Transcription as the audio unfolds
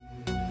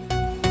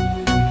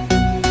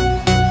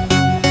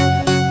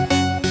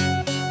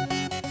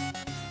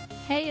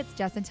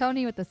Jess and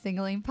Tony with the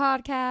Singling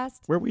Podcast.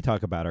 Where we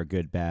talk about our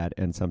good, bad,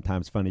 and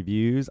sometimes funny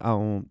views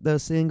on the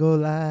single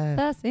life.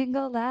 The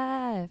single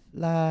life.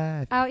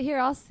 Life. Out here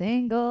all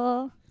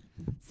single.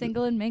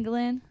 Single and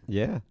mingling.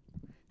 Yeah.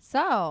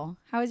 So,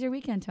 how was your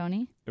weekend,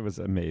 Tony? It was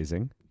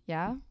amazing.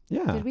 Yeah?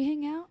 Yeah. Did we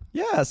hang out?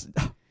 Yes.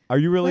 Are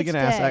you really going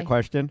to ask that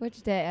question?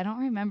 Which day? I don't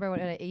remember what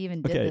I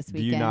even did this weekend.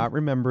 Do you not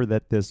remember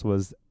that this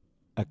was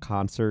a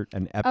concert,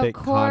 an epic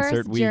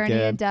concert weekend?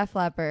 Journey and Def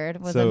Leppard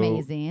was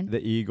amazing.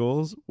 The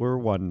Eagles were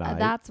one night.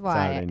 That's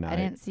why Saturday night. I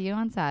didn't see you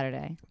on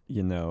Saturday.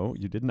 You know,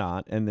 you did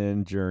not. And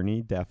then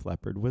Journey, Def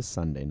Leppard was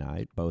Sunday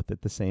night, both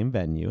at the same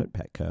venue at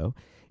Petco.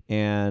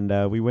 And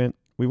we went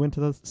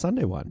to the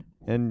Sunday one,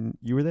 and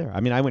you were there.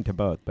 I mean, I went to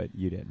both, but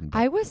you didn't.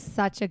 I was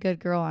such a good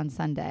girl on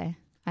Sunday,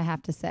 I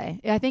have to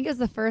say. I think it was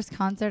the first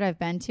concert I've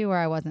been to where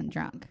I wasn't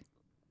drunk.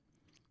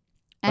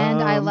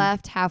 And I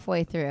left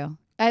halfway through.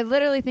 I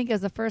literally think it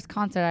was the first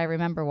concert I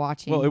remember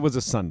watching. Well, it was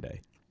a Sunday.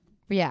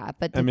 Yeah,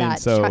 but did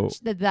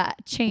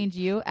that change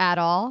you at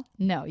all?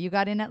 No, you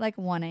got in at like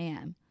 1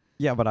 a.m.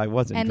 Yeah, but I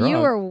wasn't and drunk. You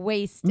were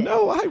wasted.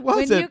 No, I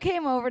wasn't. When you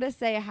came over to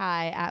say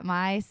hi at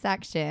my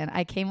section,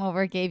 I came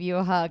over, gave you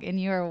a hug, and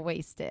you were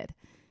wasted.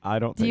 I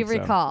don't think so. Do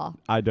you recall?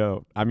 I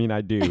don't. I mean,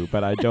 I do,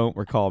 but I don't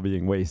recall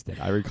being wasted.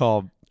 I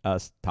recall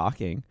us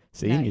talking,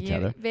 seeing each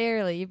other.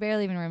 Barely. You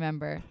barely even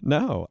remember.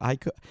 No,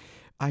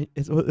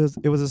 it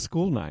was a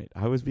school night.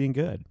 I was being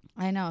good.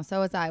 I know. So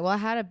was I. Well, I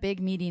had a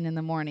big meeting in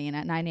the morning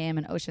at 9 a.m.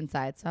 in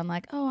Oceanside. So I'm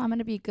like, I'm going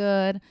to be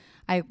good.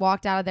 I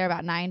walked out of there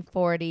about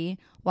 9:40,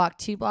 walked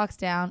 2 blocks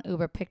down.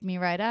 Uber picked me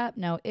right up.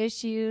 No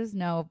issues,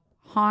 no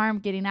harm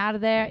getting out of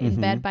there. In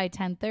bed by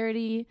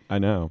 10:30. I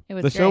know. It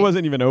was the show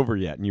wasn't even over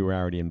yet, and you were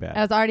already in bed.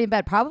 I was already in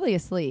bed, probably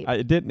asleep.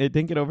 It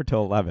didn't get over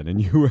till 11,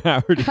 and you were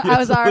already I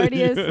was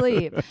already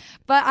asleep.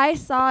 But I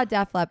saw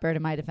Def Leppard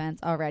in my defense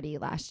already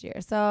last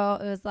year. So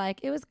it was like,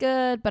 it was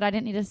good, but I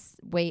didn't need to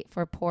wait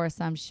for pour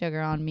some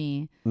sugar on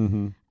me.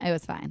 Mm-hmm. It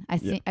was fine.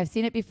 I've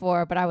seen it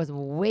before, but I was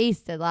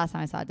wasted last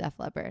time I saw Def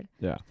Leppard.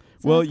 Yeah.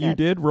 So well, you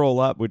did roll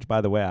up, which,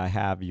 by the way, I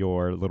have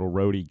your little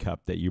roadie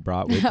cup that you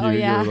brought with you.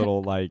 Yeah. Your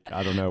little, I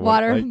don't know.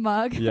 Water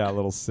mug. Yeah, a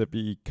little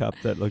sippy cup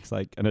that looks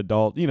like an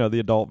adult, the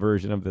adult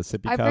version of the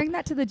sippy cup. I bring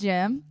that to the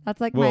gym.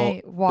 That's like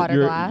my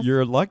water glass.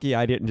 You're lucky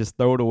I didn't just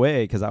throw it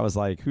away because I was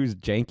like, whose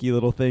janky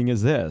little thing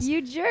is this?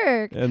 You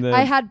jerk. And then,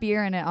 I had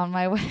beer in it on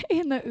my way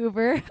in the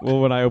Uber. Well,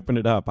 when I opened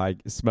it up, I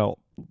smelled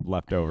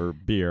leftover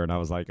beer, and I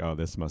was like, oh,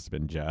 this must have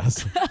been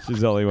Jess. She's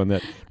the only one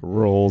that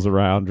rolls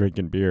around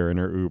drinking beer in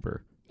her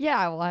Uber.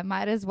 Yeah, well, I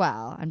might as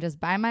well. I'm just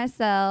by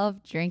myself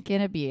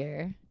drinking a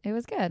beer. It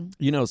was good.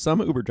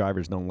 Some Uber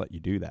drivers don't let you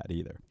do that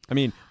either. I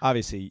mean,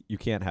 obviously, you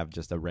can't have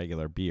just a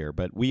regular beer,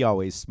 but we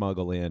always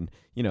smuggle in,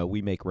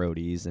 we make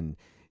roadies, and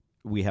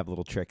we have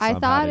little tricks. I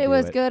thought it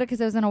was good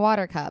because it was in a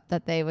water cup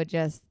that they would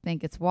just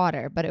think it's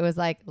water, but it was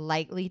like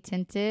lightly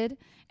tinted.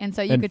 And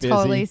so you could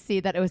totally see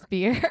that it was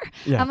beer.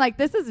 Yeah. I'm like,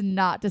 this is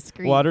not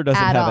discreet. Water doesn't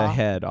have a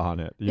head on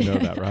it. You know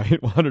that, right?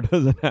 Water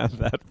doesn't have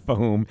that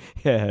foam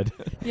head.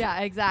 Yeah,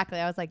 exactly.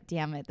 I was like,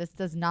 damn it. This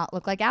does not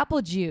look like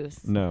apple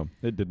juice. No,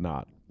 it did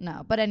not.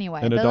 No, but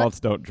anyway. And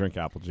adults don't drink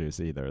apple juice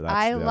either.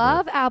 I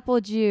love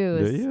apple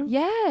juice. Do you?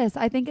 Yes,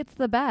 I think it's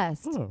the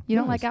best. Oh, you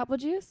don't like apple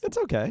juice? It's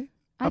okay.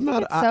 I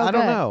don't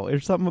know.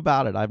 There's something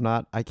about it. I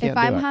can't If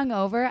I'm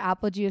hungover,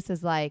 apple juice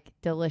is like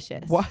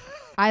delicious. What?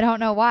 I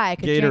don't know why. I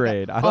could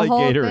Gatorade. Drink I like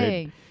whole Gatorade.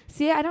 Thing.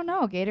 See, I don't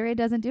know. Gatorade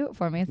doesn't do it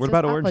for me. It's what just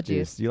about apple orange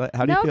juice?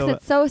 How do you feel? No,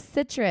 it's so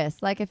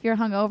citrus. Like if you're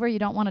hungover, you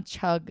don't want to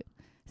chug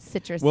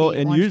citrusy. Well,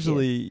 and orange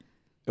usually juice.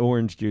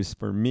 Orange juice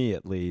for me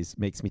at least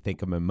makes me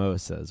think of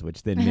mimosas,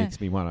 which then makes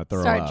me want to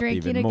throw Start up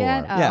drinking even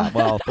again? more. Oh. Yeah,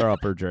 well, I'll throw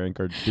up or drink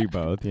or do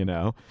both.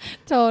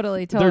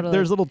 Totally.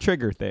 There's little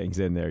trigger things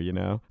in there.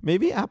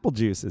 Maybe apple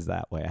juice is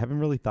that way. I haven't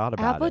really thought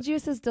about it. Apple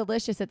juice is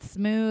delicious. It's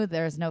smooth.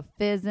 There's no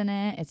fizz in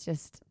it.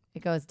 It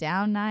goes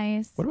down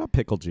nice. What about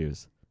pickle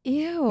juice?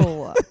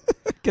 Ew.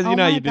 Because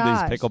how you do these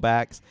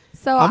picklebacks.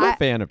 So I'm a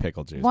fan of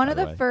pickle juice. One of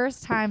the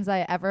first times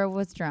I ever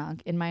was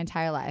drunk in my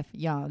entire life,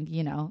 young,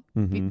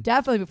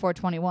 definitely before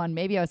 21.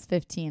 Maybe I was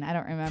 15. I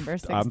don't remember.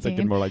 16. I'm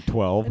thinking more like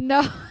 12.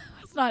 No,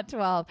 it's not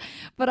 12.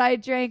 But I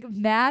drank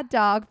Mad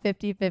Dog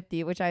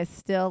 50/50, which I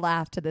still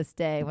laugh to this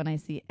day when I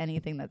see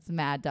anything that's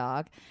Mad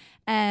Dog.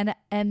 And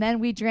then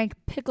we drank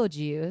pickle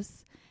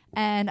juice.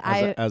 And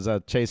as a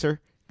chaser?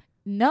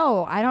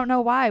 No, I don't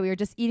know why. We were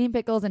just eating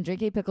pickles and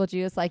drinking pickle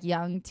juice like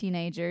young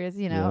teenagers,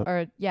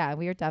 Yep.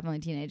 We were definitely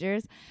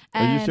teenagers.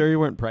 Are you sure you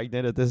weren't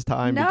pregnant at this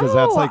time? No, because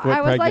that's like what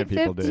I was pregnant like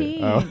people 15.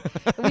 do.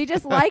 Oh. We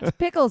just liked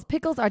pickles.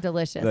 Pickles are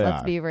delicious. They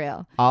Let's are. be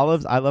real.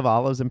 Olives, I love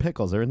olives and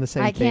pickles. They're in the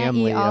same I can't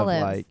family eat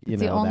olives. of like,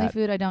 it's the only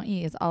food I don't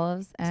eat is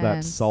olives and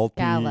that salty.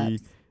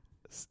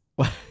 scallops.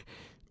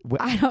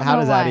 I don't How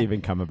know does why. that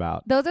even come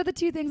about? Those are the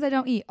two things I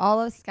don't eat.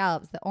 Olives,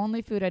 scallops. The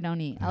only food I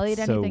don't eat. I'll eat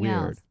That's so anything weird.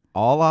 else.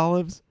 All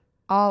olives?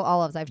 All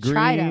olives. I've Green,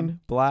 tried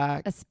them.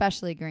 black,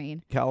 Especially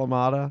green.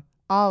 Kalamata.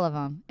 All of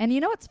them. And you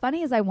know what's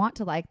funny is I want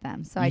to like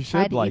them. So I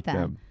try to like eat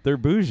them. They're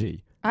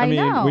bougie. I mean,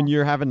 know. when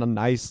you're having a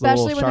nice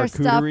Especially little when they're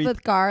stuffed charcuterie.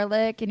 with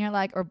garlic and you're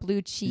like, or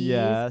blue cheese.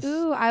 Yes.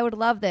 Ooh, I would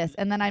love this.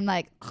 And then I'm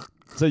like,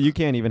 So you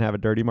can't even have a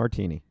dirty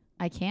martini.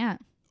 I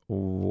can't.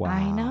 Wow.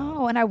 I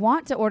know. And I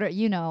want to order,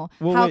 Well,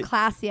 how wait.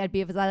 classy I'd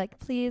be if I was like,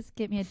 please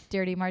get me a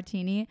dirty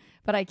martini,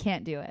 but I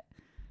can't do it.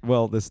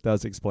 Well, this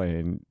does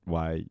explain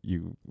why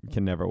you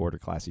can never order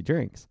classy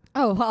drinks.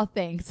 Oh, well,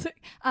 thanks.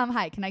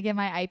 Hi, can I get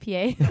my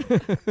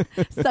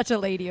IPA? Such a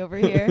lady over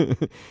here.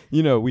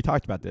 We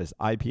talked about this.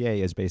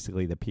 IPA is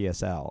basically the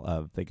PSL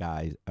of the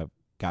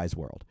guys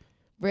world.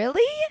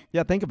 Really?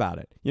 Yeah, think about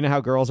it. You know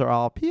how girls are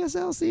all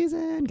PSL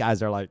season,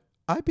 guys are like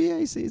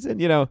IPA season.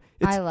 It's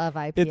I love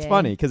IPA. it's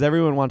funny because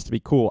everyone wants to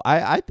be cool.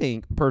 I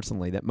think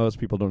personally that most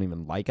people don't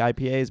even like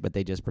IPAs, but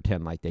they just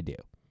pretend like they do.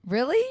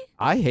 Really?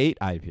 I hate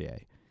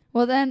IPA.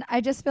 Well, then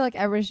I just feel like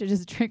everyone should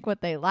just drink what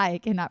they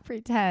like and not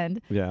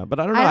pretend. Yeah, but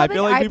I don't know. I I don't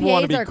feel think like people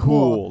want to IPAs be are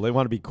cool. cool. They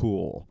want to be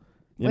cool.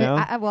 You Wait, know?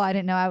 I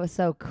didn't know I was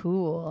so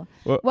cool.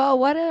 Well-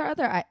 What are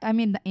other? I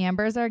mean, the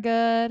ambers are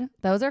good.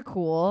 Those are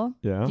cool.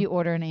 Yeah. If you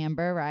order an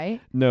amber,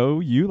 right? No,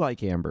 you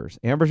like ambers.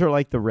 Ambers are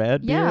like the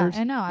red Yeah, beers.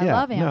 I know. I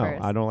love ambers.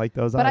 No, I don't like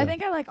those But either. I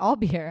think I like all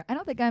beer. I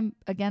don't think I'm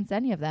against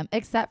any of them,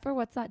 except for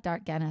what's that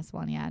dark Guinness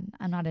one? Yeah,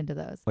 I'm not into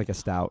those. like a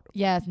stout.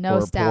 Yes, no or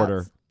a stouts.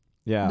 porter.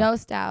 Yeah. No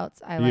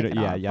stouts. I You like don't- it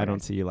all. yeah, I don't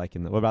porters. see you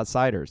liking them. What about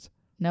ciders?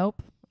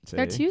 Nope.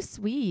 They're See? too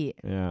sweet.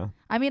 Yeah.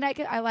 I mean,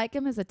 I like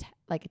them as a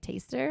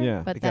taster.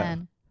 Yeah, But like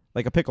then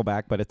Like a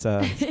pickleback, but it's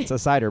a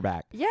cider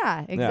back.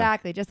 yeah,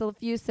 exactly. Just a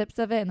few sips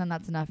of it, and then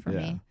that's enough for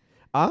me.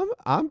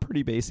 I'm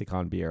pretty basic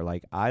on beer.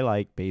 Like I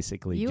like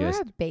basically You just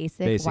are a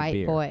basic white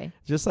beer. boy.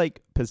 just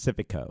like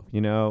Pacifico,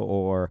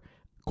 or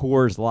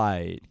Coors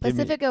Light. Give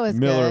me Pacifico is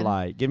Miller good.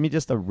 Lite. Give me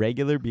just a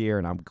regular beer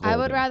and I'm golden. I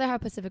would rather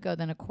have Pacifico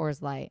than a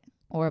Coors Light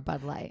or a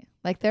Bud Light.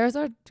 Like theirs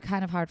are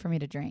kind of hard for me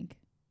to drink.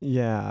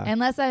 Yeah.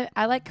 Unless I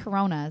like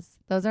Coronas.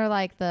 Those are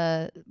like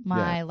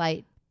my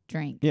light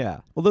drink. Yeah.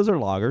 Well, those are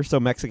lagers, so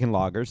Mexican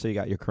lagers. So you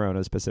got your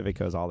Coronas,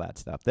 Pacificos, all that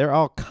stuff. They're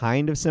all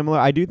kind of similar.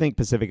 I do think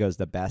Pacifico is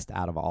the best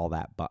out of all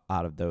that, but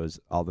out of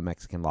all the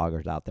Mexican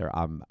lagers out there,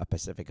 I'm a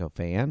Pacifico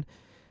fan.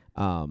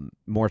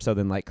 More so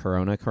than like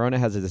Corona. Corona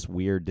has this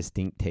weird,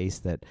 distinct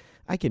taste that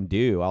I can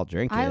do. I'll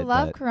drink it. I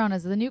love but-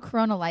 Coronas. The new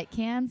Corona light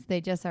cans,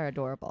 they just are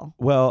adorable.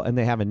 Well, and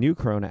they have a new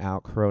Corona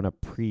out, Corona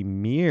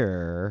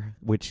Premier,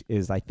 which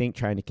is, I think,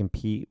 trying to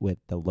compete with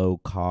the low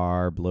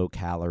carb, low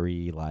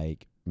calorie,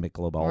 like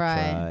Michelob Ultra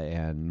Right.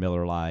 and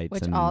Miller Lights.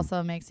 Which and,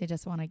 also makes me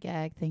just want to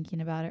gag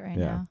thinking about it right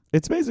now.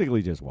 It's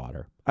basically just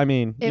water. I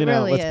mean, It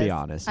really let's be is.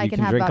 honest. I You can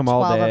can have drink about them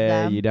all 12 of day.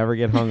 them. You never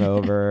get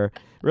hungover.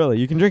 Really,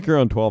 you can drink your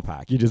own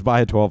 12-pack. You just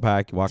buy a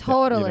 12-pack, walk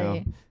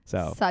Totally.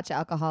 So Such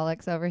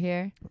alcoholics over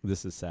here.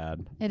 this is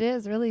sad. It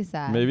is really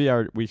sad. Maybe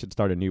we should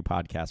start a new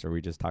podcast where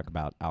we just talk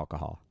about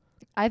alcohol.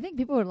 I think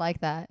people would like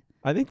that.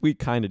 I think we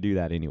kind of do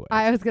that anyway.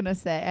 I was going to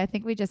say, I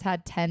think we just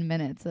had 10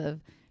 minutes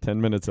of 10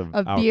 minutes of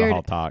beer,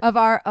 alcohol talk. of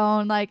our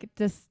own like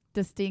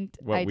distinct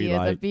What we ideas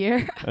like. of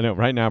beer. I know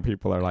right now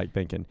people are like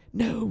thinking,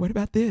 no, what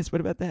about this?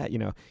 What about that?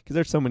 Because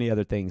there's so many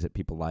other things that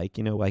people like,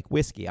 like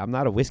whiskey. I'm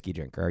not a whiskey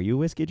drinker. Are you a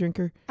whiskey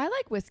drinker? I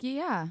like whiskey,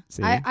 yeah.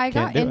 See? I Can't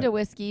got do into it.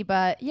 whiskey,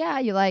 but yeah,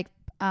 you like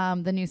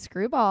the new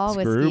Screwball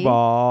whiskey.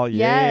 Screwball,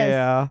 Yes.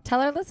 yeah. Tell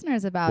our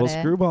listeners about Well, it.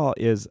 Screwball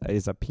is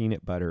a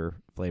peanut butter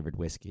flavored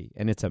whiskey,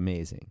 and it's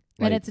amazing.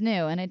 And it's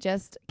new, and it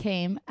just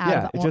came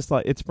out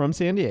of it's from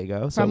San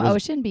Diego. So from it was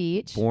Ocean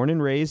Beach. born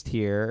and raised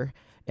here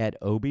at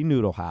Obi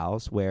Noodle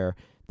House, where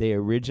they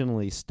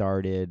originally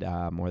started,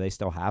 or they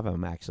still have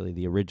them actually.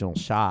 The original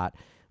shot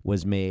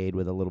was made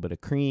with a little bit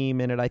of cream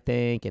in it, I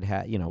think. It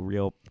had,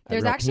 real.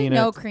 There's real actually no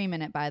peanuts. cream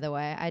in it, by the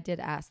way. I did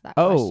ask that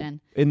Oh,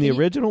 question. in the Can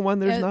you- original one,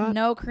 there's not.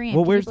 no cream.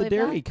 Well, Can you where's the believe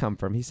that? dairy come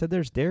from? He said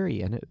there's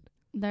dairy in it.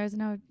 There's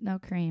no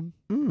cream.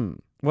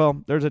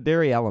 Well, there's a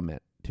dairy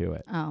element to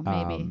it. Oh,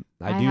 maybe.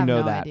 I I do have know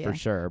no that idea. for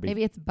sure.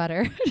 Maybe it's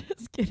butter.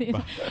 Just kidding.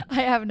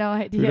 I have no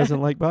Who idea. doesn't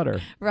like butter?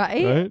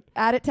 Right? Right?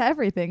 Add it to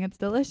everything. It's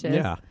delicious.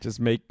 Yeah, just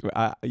make.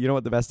 You know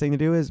what the best thing to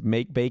do is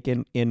make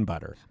bacon in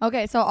butter.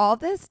 Okay, so all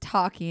this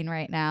talking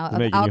right now It's of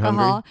making you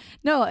alcohol, hungry?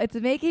 no, it's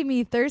making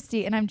me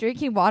thirsty, and I'm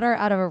drinking water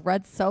out of a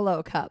red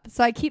Solo cup.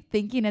 So I keep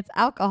thinking it's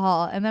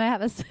alcohol, and then I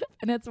have a sip,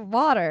 and it's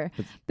water.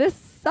 This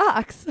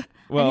sucks.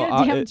 Well,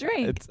 I need a damn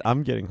drink.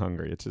 I'm getting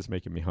hungry. It's just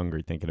making me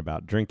hungry thinking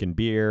about drinking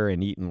beer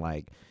and eating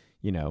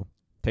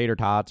tater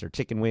tots or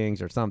chicken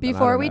wings or something. I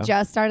Before don't we know.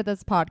 just started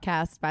this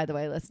podcast, by the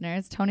way,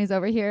 listeners, Tony's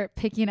over here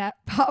picking up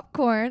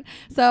popcorn.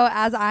 So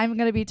as I'm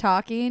going to be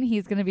talking,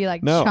 he's going to be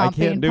like no, I chomping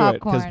can't do it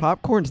popcorn. because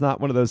popcorn's not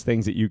one of those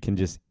things that you can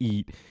just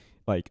eat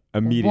like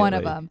immediately. One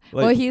of them.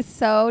 Like, Well, he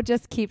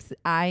just keeps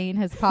eyeing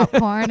his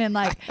popcorn and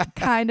like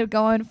kind of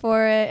going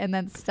for it and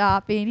then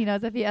stopping. He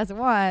knows if he has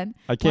one.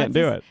 I can't once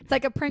do he's- it. It's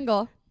like a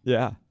Pringle.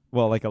 Yeah.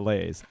 Well, like a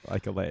Lay's.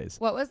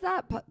 What was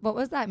that? What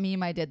was that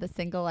meme I did? The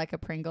single like a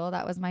Pringle.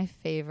 That was my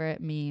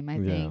favorite meme, I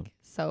think,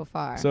 so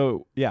far.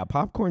 So yeah,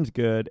 popcorn's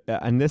good,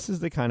 and this is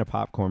the kind of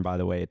popcorn, by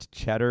the way. It's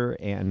cheddar,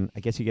 and I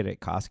guess you get it at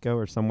Costco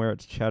or somewhere.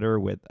 It's cheddar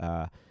with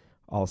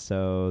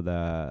also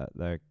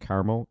the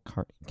caramel.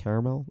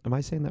 Am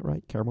I saying that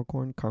right? Caramel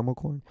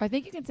corn. I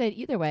think you can say it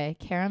either way,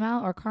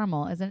 caramel or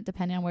caramel, isn't it?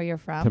 Depending on where you're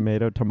from.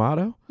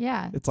 Tomato.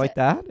 Yeah, It's like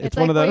that. It's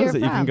like one of where those you're that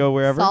you can from. go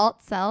wherever.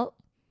 Salt.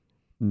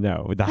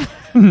 No,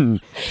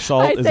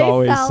 salt I is say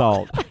always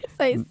salt. salt.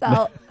 I say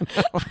salt.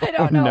 I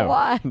don't know No.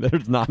 why.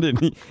 There's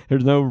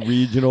no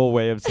regional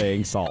way of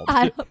saying salt.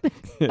 I don't think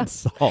so. It's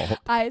salt.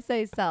 I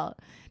say salt.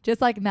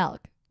 Just like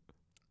milk.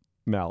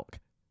 Milk.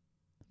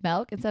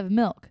 Milk instead of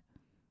milk.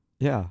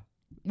 Yeah.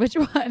 Which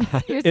one?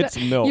 It's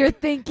milk. You're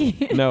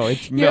thinking. No,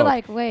 it's milk. You're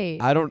like, wait.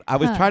 I was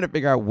Huh. trying to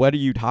figure out what are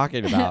you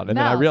talking about, and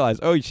then I No. realized,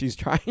 oh, she's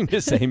trying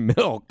to say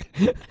milk.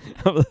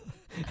 I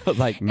was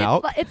like,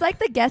 milk. It's like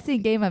the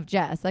guessing game of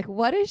Jess. Like,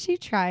 what is she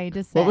trying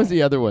to say? What was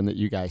the other one that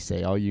you guys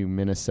say? All you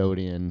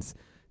Minnesotans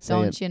say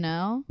Don't it. you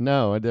know?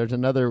 No, there's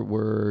another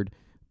word,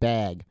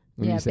 bag.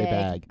 When you say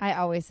bag, I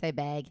always say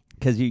bag.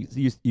 because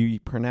you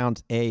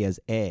pronounce a as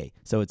a,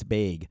 so it's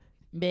bag.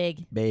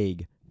 Big.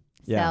 Bag.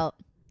 Yeah. Salt.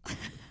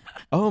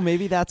 Oh,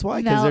 maybe that's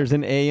why, because Milk. there's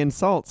an a in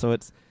salt, so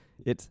it's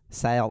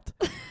salt,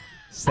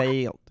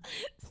 salt,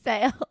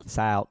 Salt.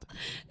 salt,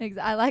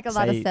 I like a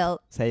lot of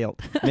Salt.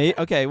 salt. salt.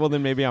 Okay, well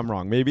then maybe I'm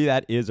wrong. Maybe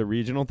that is a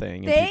regional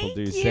thing, and Thank people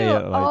do you. say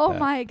it like oh that.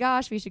 my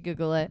gosh, we should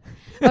Google it.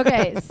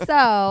 Okay, Do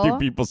so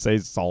people say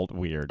salt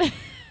weird?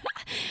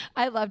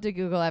 I love to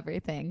Google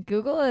everything.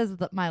 Google is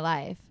my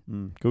life.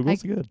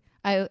 Google's good.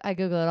 I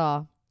Google it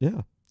all.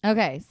 Yeah.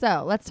 Okay,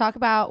 so let's talk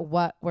about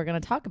what we're going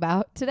to talk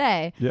about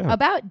today. Yeah.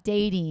 About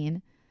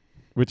dating.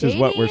 Which is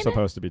what we're Dating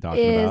supposed to be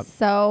talking Is about.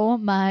 so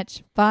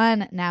much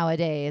fun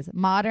nowadays.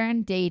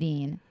 Modern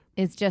dating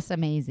is just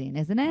amazing,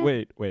 isn't it?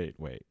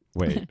 Wait.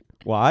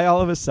 Why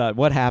all of a sudden?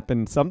 What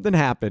happened? Something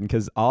happened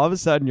because all of a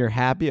sudden you're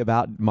happy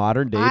about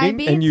modern dating, I'm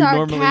being and you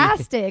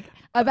sarcastic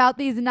about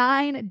these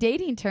 9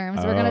 dating terms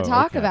we're going to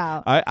talk okay.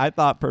 about. I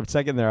thought for a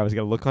second there I was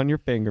going to look on your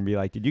finger and be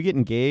like, "Did you get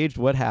engaged?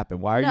 What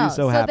happened? Why are No, you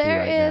so happy there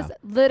right is now?"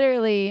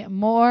 literally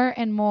more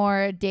and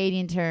more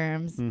dating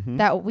terms Mhm.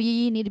 that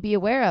we need to be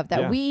aware of,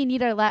 that Yeah. we need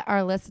to let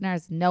our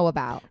listeners know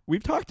about.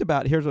 We've talked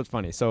about. Here's what's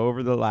funny. So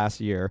over the last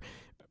year,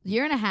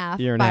 Year and a half,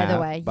 Year and by a the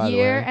half, way. by the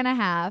Year way. and a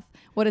half.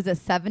 What is it?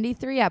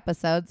 73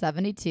 episodes,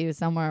 72,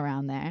 somewhere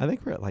around there. I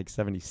think we're at like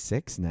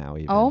 76 now.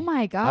 Even. Oh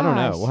my gosh. I don't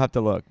know. We'll have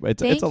to look.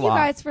 It's Thank it's a you lot.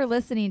 guys for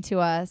listening to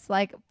us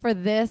like for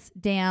this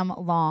damn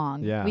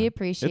long. Yeah. We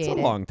appreciate It's a it.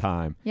 long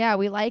time. Yeah,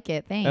 we like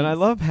it. Thanks. And I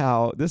love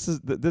how this is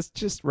this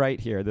just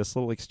right here. This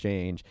little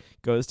exchange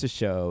goes to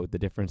show the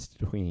difference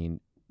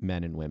between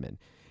men and women.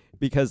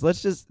 Because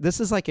this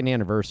is like an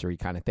anniversary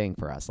kind of thing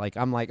for us. Like,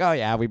 I'm like, oh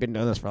yeah, we've been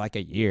doing this for like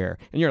a year.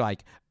 And you're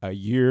like, a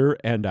year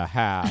and a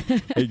half.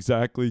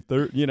 Exactly.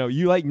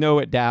 You like know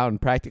it down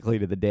practically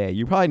to the day.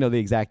 You probably know the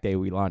exact day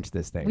we launched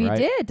this thing, we right?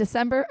 did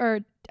December or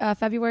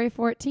February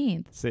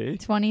 14th, See?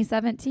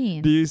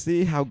 2017. Do you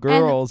see how And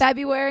girls...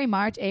 February,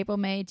 March, April,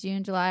 May,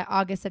 June, July,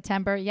 August,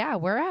 September. Yeah,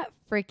 we're at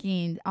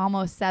freaking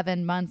almost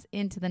 7 months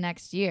into the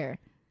next year.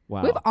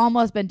 Wow. We've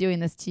almost been doing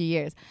this 2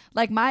 years.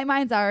 Like my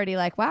mind's already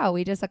like, wow,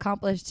 we just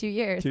accomplished 2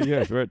 years. 2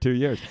 years. We're at 2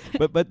 years.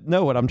 But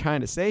no, what I'm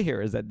trying to say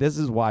here is that this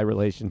is why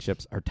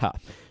relationships are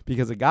tough.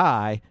 Because a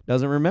guy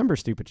doesn't remember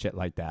stupid shit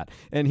like that.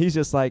 And he's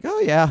just like, oh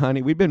yeah,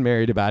 honey, we've been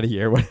married about a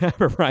year,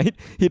 whatever, right?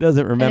 He doesn't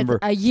And remember.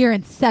 it's a year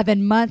and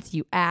 7 months,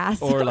 you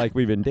ass. Or like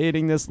we've been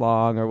dating this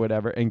long or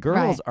whatever. And girls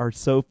Right. are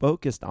so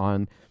focused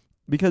on,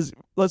 because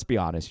let's be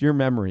honest, your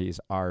memories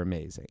are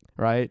amazing,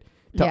 right?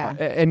 Yeah.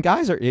 And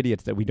guys are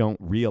idiots that we don't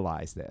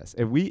realize this.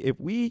 If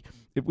we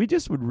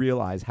just would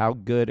realize how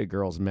good a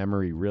girl's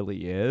memory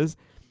really is,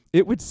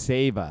 it would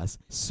save us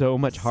so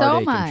much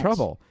heartache and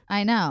trouble.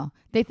 I know.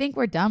 They think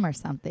we're dumb or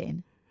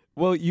something.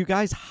 Well, you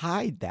guys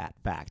hide that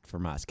fact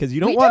from us because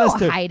you We don't want us don't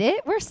to hide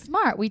it. We're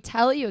smart. We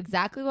tell you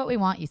exactly what we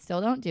want. You still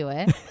don't do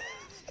it.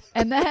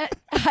 And then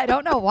I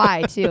don't know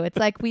why, too. It's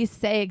like we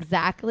say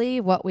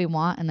exactly what we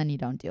want and then you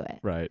don't do it.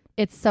 Right.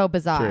 It's so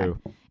bizarre.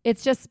 True.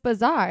 It's just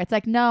bizarre. It's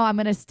like, no, I'm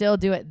going to still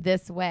do it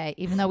this way,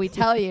 even though we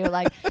tell you,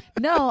 like,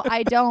 no,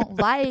 I don't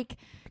like,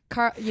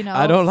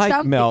 I don't like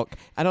something. milk.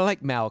 I don't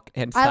like milk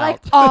and salt. I like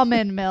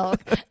almond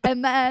milk.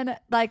 And then,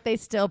 like, they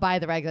still buy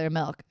the regular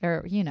milk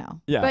or, Yeah.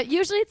 But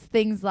usually it's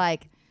things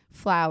like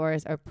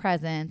flowers or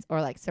presents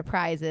or like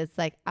surprises. It's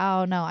like,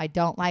 oh, no, I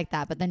don't like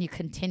that. But then you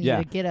continue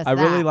to get us I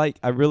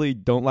that. really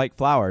don't like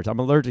flowers. I'm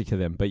allergic to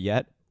them, but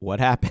yet what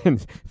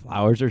happens?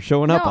 Flowers are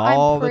showing up No,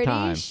 all I'm the pretty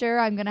time. sure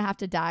I'm going to have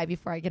to die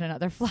before I get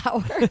another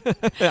flower.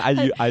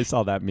 I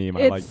saw that meme.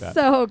 I It's like that.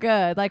 so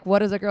good. Like, what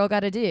does a girl got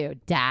to do?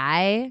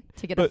 Die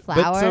to get a But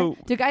flower? so-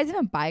 Do guys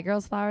even buy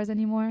girls flowers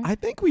anymore? I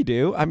think we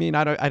do. I mean,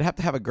 I'd have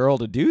to have a girl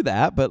to do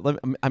that, but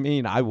I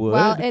mean, I would.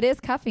 Well, it is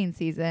cuffing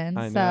season.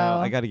 I so. know.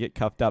 I got to get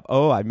cuffed up.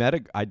 Oh,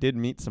 I did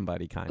meet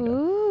somebody kind of.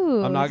 Ooh.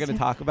 I'm not going to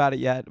talk about it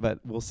yet, but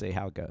we'll see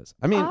how it goes.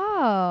 I mean,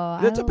 Oh,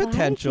 it's I a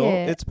potential. Like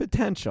it. It's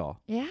potential.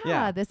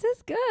 Yeah, this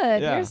is good.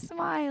 Yeah. You're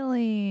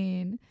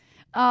smiling.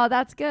 Oh,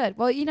 that's good.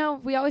 Well,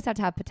 we always have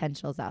to have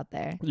potentials out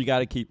there. You got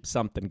to keep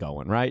something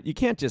going, right? You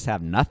can't just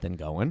have nothing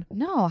going.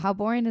 No, how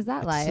boring is that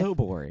It's life? so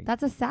boring.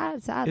 That's a sad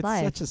It's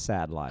life. such a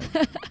sad life.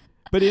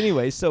 But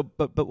anyway,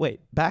 but wait,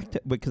 back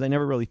to, because I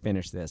never really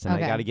finished this, and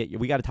Okay.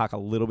 we got to talk a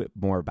little bit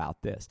more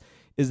about this.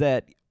 Is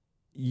that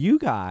you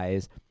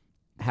guys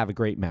have a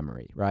great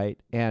memory, right?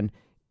 And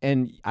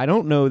and I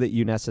don't know that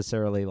you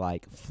necessarily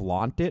like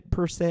flaunt it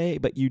per se,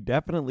 but you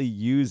definitely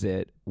use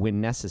it when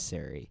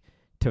necessary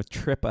to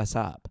trip us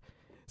up.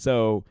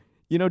 So,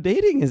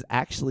 dating is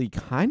actually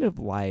kind of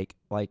like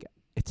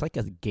it's like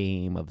a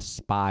game of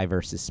spy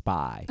versus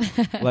spy.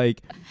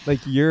 like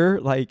you're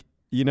like,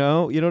 you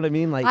know what I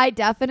mean? Like, I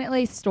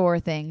definitely store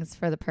things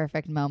for the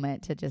perfect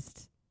moment to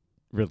just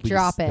release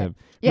drop it. them.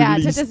 Yeah,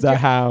 Release to just the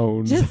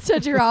hound. just to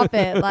drop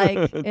it. Like,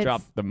 it's,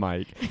 drop the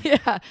mic.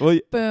 Yeah. Well,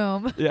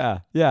 Boom. yeah.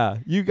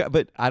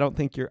 But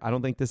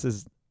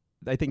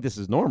I think this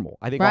is normal.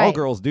 I think all Right.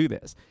 girls do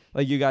this.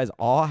 Like, you guys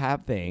all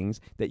have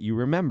things that you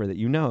remember, that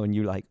and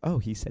you're like, oh,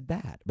 he said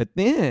that. But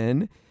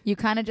then You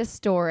kind of just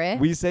store it.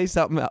 we say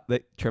something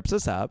that trips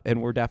us up,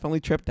 and we're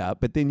definitely tripped up.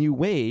 But then you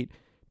wait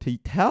to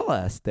tell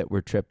us that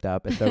we're tripped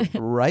up at the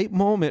right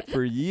moment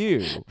for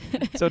you.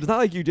 So it's not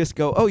like you just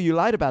go, oh, you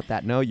lied about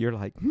that. No, you're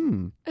like,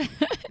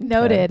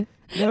 Noted.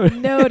 okay.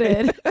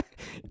 Noted.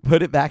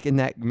 Put it back in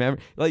that memory.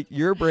 Like,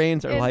 your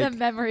brains are In like the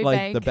memory like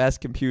bank. the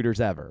best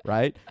computers ever,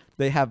 right?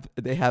 They have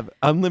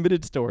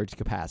unlimited storage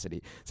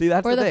capacity. See,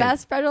 that's We're the thing.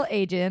 best federal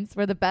agents.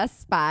 We're the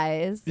best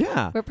spies.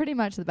 Yeah. We're pretty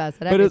much the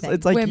best at But it's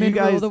everything. like you Women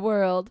guys- rule the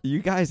world. You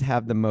guys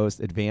have the most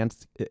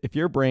advanced. If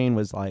your brain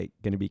was like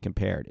going to be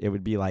compared, it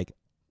would be like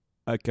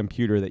a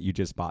computer that you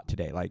just bought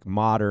today, like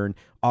modern,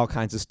 all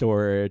kinds of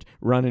storage,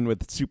 running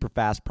with super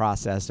fast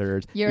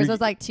processors. Yours was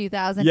like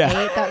 2008.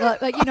 Yeah. That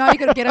looked like, how you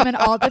could get them in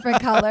all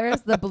different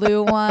colors: the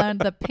blue one,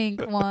 the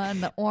pink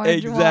one, the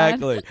orange one.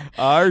 Exactly.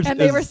 Ours And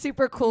they is- were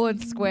super cool and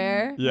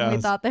square. And we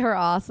Yes. thought they were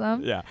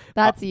awesome. Yeah.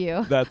 That's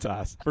you. That's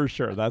us, for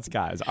sure. That's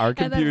guys. Our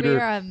then we computer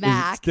are a is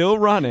Mac. still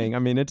running. I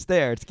mean, it's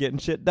there. It's getting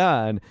shit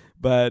done,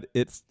 but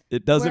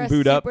it doesn't We're a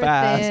boot up super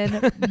fast.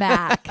 thin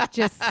Mac,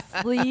 just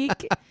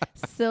sleek,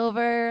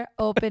 silver.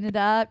 Open it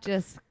up,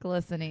 just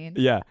glistening.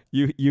 Yeah,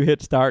 you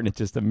hit start and it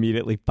just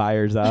immediately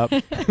fires up.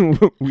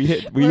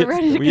 we We're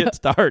ready to hit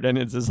start and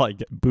it's just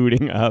like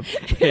booting up,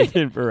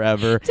 taking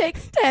forever.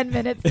 Takes 10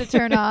 minutes to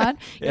turn on. It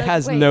You're like,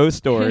 has "Wait." no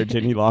storage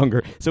any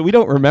longer. So we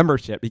don't remember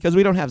shit because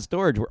we don't have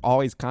storage. We're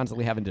always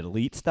constantly having to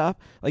delete stuff.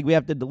 Like, we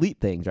have to delete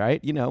things, right?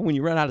 When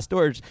you run out of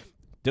storage,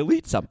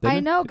 delete something. I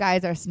know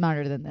guys are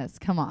smarter than this.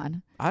 Come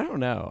on. I don't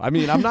know. I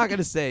mean, I'm not going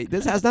to say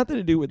this has nothing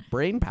to do with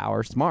brain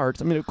power,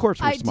 smarts. I mean, of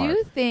course we're I smart.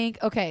 do think,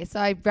 okay, so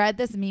I read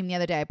this meme the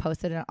other day. I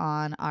posted it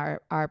on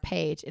our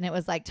page, and it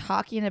was like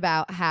talking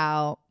about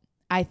how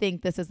I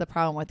think this is the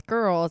problem with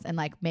girls, and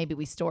like maybe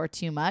we store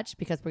too much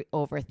because we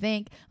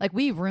overthink. Like,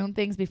 we ruin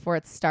things before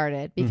it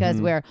started because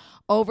we're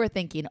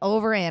overthinking,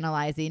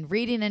 overanalyzing,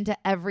 reading into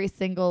every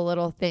single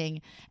little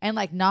thing, and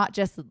like not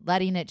just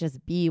letting it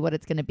just be what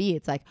it's going to be.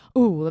 It's like,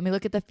 ooh, let me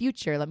look at the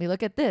future. Let me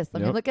look at this. Let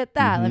me Yep. look at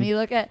that. Let me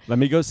look at, Let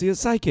me go see a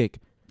psychic.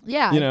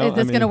 yeah, I is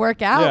this going to mean,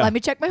 work out? yeah. Let me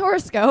check my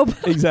horoscope.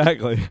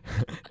 Exactly.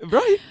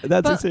 Right?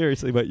 That's But-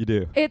 seriously what you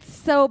do. It's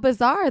so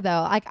bizarre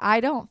though. Like, I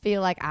don't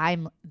feel like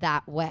I'm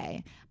that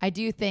way. I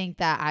do think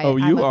that I'm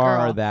you a are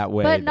girl, that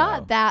way, but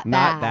not though. that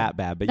Not bad. that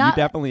bad, but Not-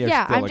 you definitely are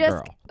yeah, still I'm a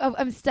just, girl.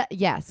 I'm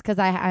yes, because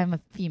I'm a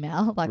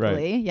female.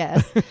 Luckily,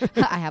 yes,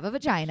 I have a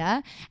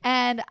vagina,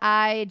 and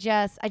I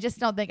just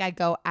don't think I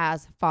go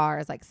as far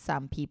as like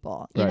some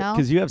people. You know?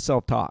 Because you have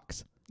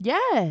self-talks.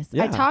 Yes,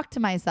 Yeah. I talk to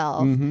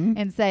myself Mhm.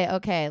 and say,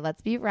 okay,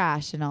 let's be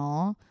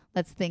rational.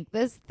 Let's think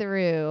this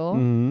through.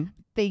 Mhm.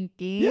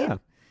 Thinking. Yeah.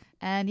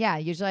 And yeah,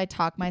 usually I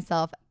talk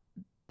myself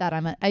that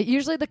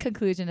usually the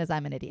conclusion is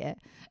I'm an idiot.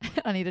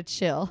 I need to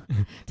chill.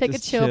 Take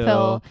Just a chill chill.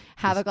 pill,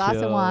 have a Just glass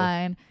of chill.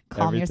 wine,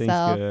 calm Everything's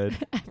yourself. good.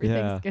 Everything's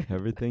Yeah, good.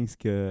 everything's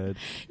good.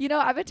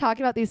 I've been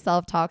talking about these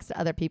self-talks to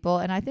other people,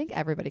 and I think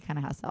everybody kind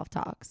of has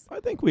self-talks. I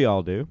think we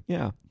all do.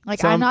 Yeah. Like,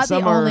 Some- I'm not the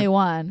some are- only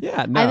one.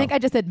 Yeah, no. I think I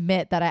just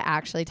admit that I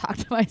actually talk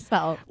to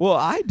myself. Well,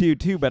 I do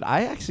too, but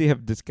I actually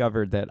have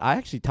discovered that I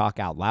actually talk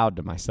out loud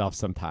to myself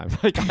sometimes.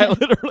 Like, I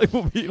literally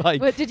will be like,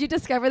 But did you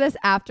discover this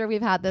after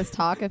we've had this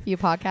talk a few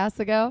podcasts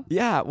ago?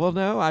 yeah, well,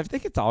 no, I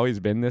think it's always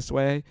been this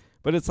way,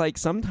 but it's like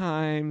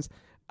sometimes,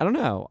 I don't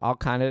know, I'll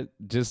kind of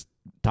just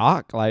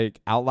talk like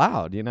out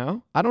loud,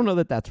 I don't know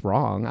that that's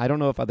wrong. I don't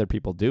know if other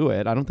people do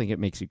it. I don't think it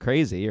makes you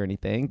crazy or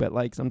anything, but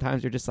like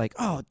sometimes you're just like,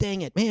 oh,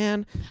 dang it,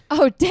 man.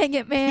 Oh, dang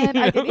it, man.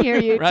 I can hear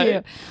you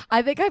Right. too.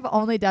 I think I've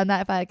only done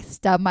that if I like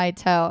stub my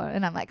toe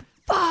and I'm like,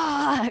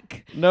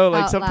 fuck. No,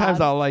 like Out sometimes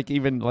loud. I'll like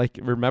even like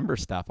remember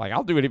stuff. Like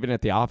I'll do it even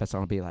at the office.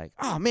 I'll be like,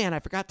 oh man, I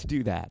forgot to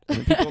do that. And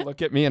then people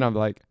look at me and I'm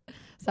like,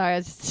 Sorry,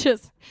 I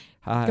just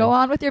hi. go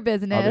on with your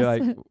business. I'll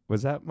be like,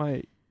 was that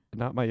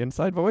not my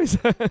inside voice?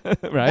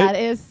 Right? That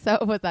is so.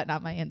 Was that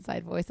not my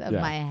inside voice of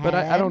my head? But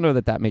I don't know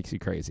that makes you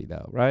crazy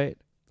though, right?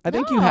 I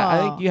think you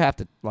have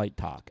to like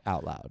talk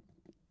out loud.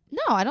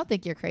 No, I don't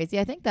think you're crazy.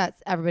 I think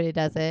that's everybody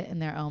does it in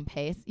their own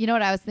pace. You know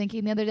what I was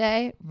thinking the other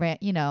day?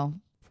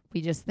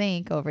 We just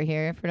think over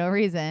here for no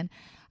reason.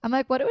 I'm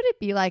like, what would it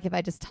be like if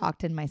I just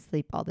talked in my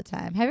sleep all the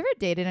time? Have you ever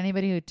dated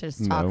anybody who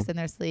just talks in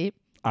their sleep?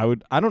 I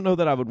don't know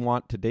that I would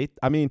want to date.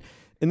 I mean,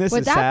 and this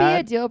Would is that be a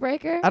sad. deal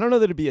breaker? I don't know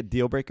that it'd be a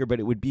deal breaker, but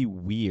it would be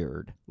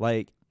weird.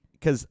 Like,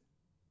 because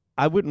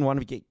I wouldn't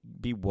want to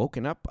be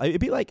woken up. It'd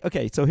be like,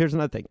 okay, so here's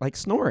another thing, like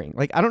snoring.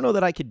 Like, I don't know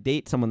that I could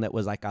date someone that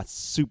was like a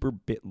super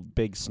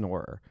big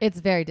snorer. It's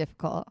very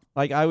difficult.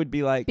 Like, I would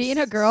be like, Being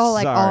a girl,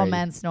 like all sorry.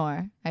 men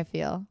snore, I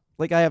feel.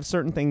 Like, I have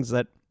certain things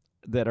that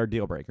are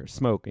deal breakers.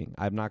 Smoking.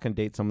 I'm not going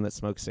to date someone that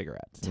smokes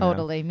cigarettes. you know?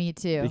 Totally, me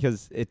too.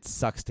 Because it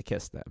sucks to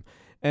kiss them.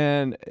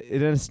 And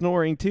in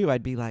snoring too,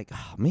 I'd be like,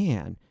 oh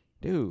man,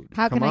 dude,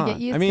 How come can I on. get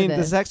used I mean, to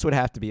the this? sex would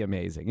have to be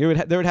amazing.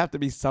 There would have to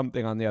be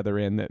something on the other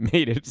end that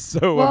made it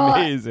so Well,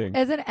 amazing.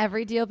 Isn't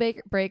every deal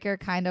breaker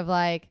kind of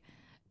like,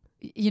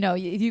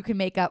 you can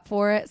make up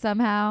for it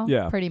somehow?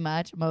 Yeah. Pretty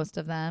much, most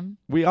of them.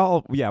 We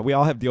all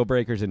have deal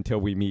breakers until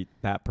we meet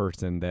that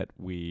person that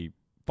we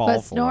fall But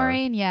for.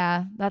 snoring,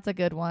 yeah, that's a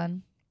good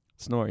one.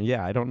 Snoring,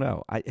 yeah, I don't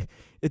know.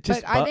 It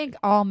just. But I think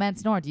all men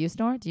snore. Do you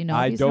snore? Do you know?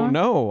 I if you don't snore?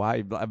 know.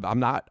 I'm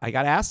not. I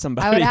gotta ask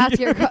somebody. I would ask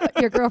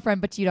your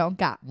girlfriend, but you don't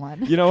got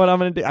one. You know what I'm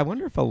gonna do? I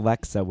wonder if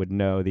Alexa would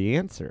know the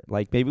answer.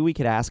 Like maybe we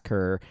could ask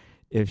her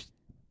if.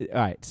 All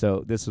right,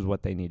 so this is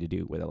what they need to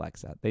do with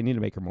Alexa. They need to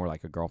make her more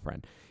like a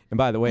girlfriend. And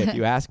by the way, if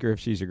you ask her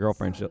if she's your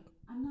girlfriend, she'll.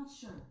 I'm not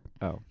sure.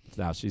 Oh,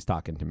 now she's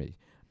talking to me.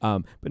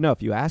 But no,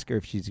 if you ask her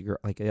if she's a girl,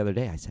 like the other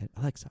day, I said,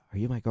 Alexa, are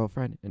you my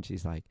girlfriend? And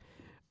she's like,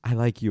 I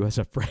like you as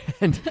a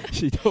friend.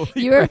 She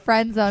totally. You were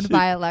friend zoned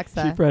by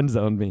Alexa. She friend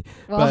zoned me.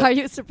 Well, but- are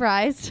you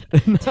surprised?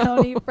 No,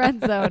 Tony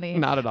friend zoning.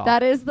 not at all.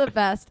 That is the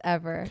best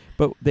ever.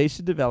 But they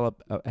should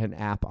develop an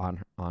app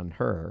on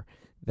her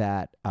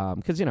that,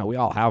 because we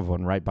all have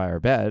one right by our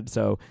bed.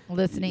 So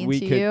Listening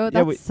we to could- you, yeah,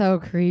 that's we- so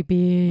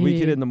creepy. we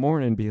could in the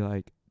morning be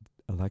like,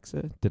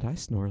 Alexa, did I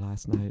snore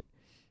last night?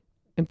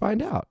 And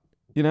find out.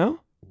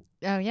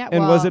 Oh yeah.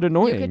 And well, was it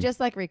annoying? You could just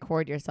like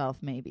record yourself,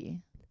 maybe.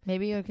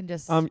 Maybe you can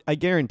just. I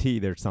guarantee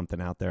there's something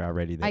out there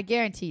already that I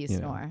guarantee you you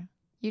know. snore.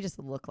 You just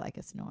look like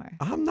a snorer.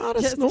 I'm not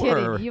a Just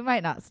snorer. kidding. You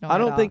might not snore. I at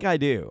don't all. think I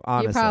do.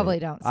 Honestly, You probably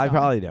don't. Snore. I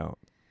probably don't.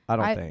 I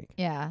don't think.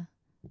 Yeah.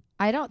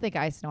 I don't think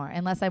I snore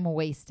unless I'm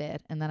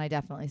wasted, and then I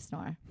definitely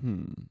snore.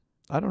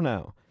 I don't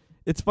know.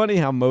 It's funny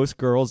how most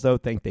girls though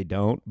think they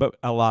don't, but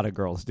a lot of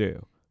girls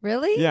do.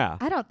 Really? Yeah.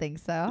 I don't think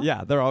so.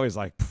 Yeah, they're always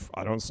like,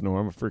 I don't snore,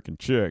 I'm a freaking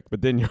chick.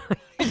 But then you're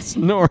like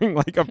snoring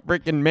like a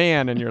freaking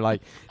man, and you're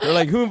like,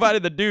 who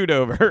invited the dude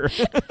over?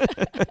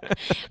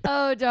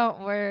 Oh, don't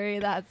worry.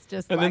 That's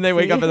just. And then they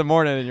wake Lexi. up in the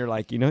morning, and you're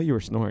like, you were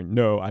snoring.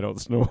 No, I don't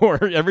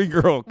snore. Every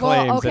girl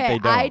claims Well, okay, that they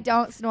don't. I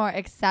don't snore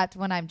except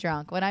when I'm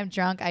drunk. When I'm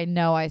drunk, I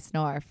know I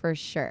snore for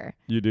sure.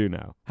 You do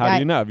know. How do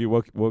you know? Have you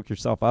woke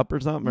yourself up or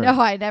something? Or No,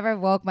 I never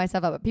woke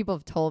myself up, but people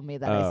have told me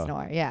that I Oh.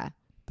 snore. Yeah.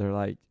 They're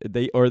like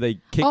they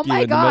kick Oh you my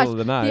in the gosh. middle of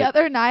the night. The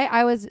other night,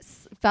 I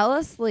fell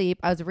asleep.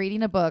 I was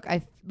reading a book.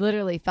 I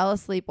literally fell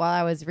asleep while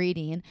I was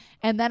reading,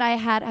 and then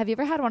have you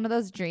ever had one of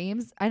those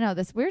dreams? I know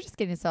this. We're just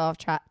getting so off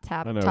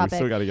I know. We topic.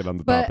 still got to get on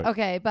the But topic.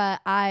 okay,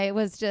 but I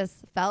was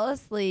just fell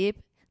asleep.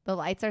 The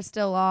lights are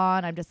still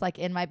on. I'm just like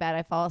in my bed.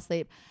 I fall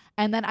asleep,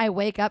 and then I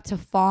wake up to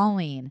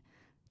falling.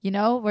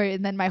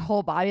 And then my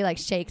whole body like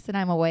shakes and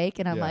I'm awake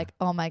and I'm Yeah. like,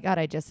 oh my God,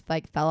 I just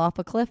like fell off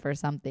a cliff or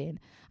something.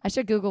 I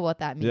should Google what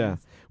that means. Yeah.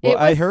 Well, It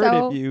was I heard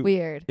so if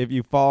weird.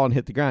 you fall and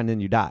hit the ground, then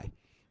you die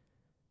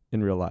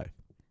in real life.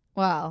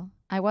 Well,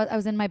 I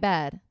was in my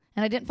bed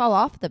and I didn't fall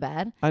off the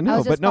bed. I know,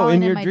 was but just no,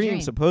 falling in your my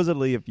dream,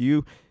 supposedly if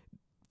you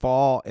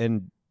fall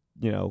and,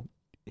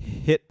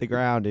 hit the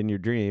ground in your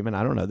dream, and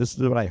I don't know, this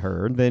is what I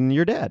heard, then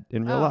you're dead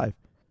in real Oh. life.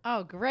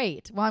 Oh,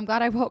 great. Well, I'm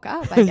glad I woke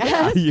up, I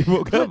guess. Yeah, you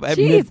woke up at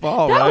Jeez,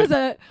 mid-fall, right?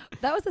 that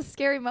was a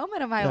scary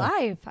moment of my Yeah.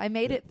 life. I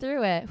made it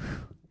through it.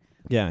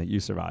 Yeah, you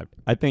survived.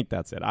 I think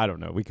that's it. I don't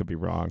know. We could be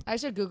wrong. I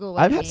should Google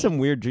what I've it had some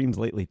means. weird dreams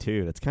lately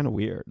too. That's kind of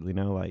weird,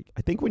 like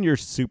I think when you're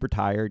super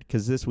tired,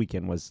 because this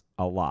weekend was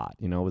a lot.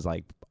 It was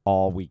like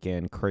all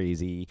weekend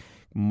crazy,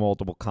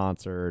 multiple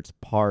concerts,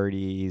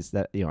 parties.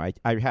 That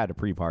I had a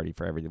pre-party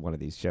for every one of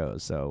these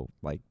shows, so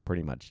like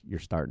pretty much you're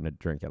starting to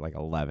drink at like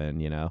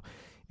 11,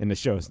 and the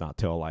show's not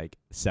till like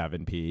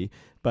 7 p.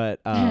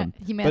 But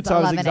He meant but so I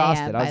was 11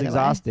 exhausted. a.m., I by was the way.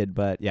 exhausted,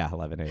 but yeah,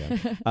 11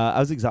 a.m. I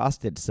was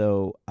exhausted,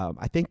 so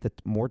I think the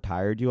more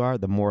tired you are,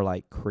 the more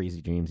like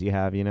crazy dreams you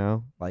have.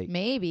 Like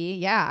Maybe,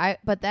 yeah.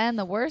 But then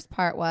the worst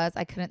part was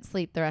I couldn't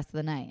sleep the rest of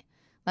the night.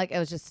 Like it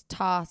was just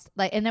tossed.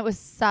 And it was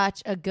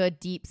such a good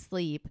deep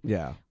sleep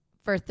yeah.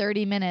 for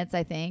 30 minutes,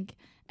 I think.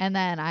 And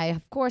then I,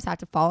 of course, had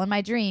to fall in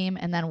my dream.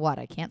 And then what?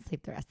 I can't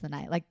sleep the rest of the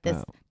night. Like this.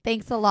 Oh.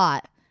 Thanks a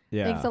lot.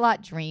 Yeah. Thanks a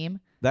lot, dream.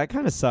 That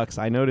kind of sucks.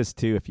 I noticed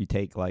too, if you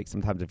take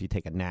sometimes if you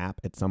take a nap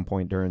at some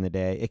point during the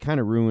day, it kind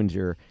of ruins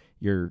your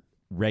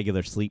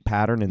regular sleep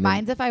pattern. And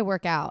Mine's if I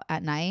work out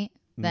at night,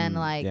 then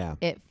yeah.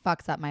 it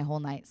fucks up my whole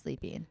night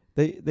sleeping.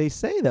 They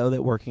say though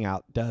that working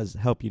out does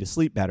help you to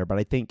sleep better, but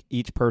I think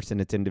each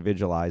person it's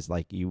individualized.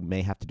 Like you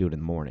may have to do it in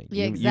the morning.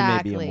 Yeah, You may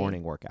exactly. be a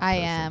morning workout. I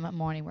person. am a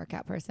morning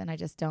workout person. I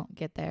just don't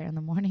get there in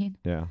the morning.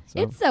 Yeah.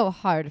 So It's so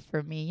hard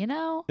for me,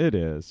 it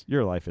is.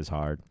 Your life is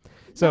hard. No,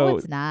 So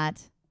it's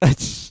not.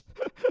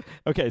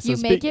 okay. So You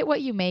make it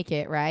what you make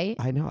it, right?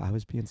 I know. I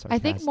was being I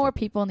sarcastic. think more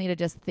people need to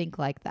just think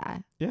like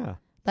that. Yeah.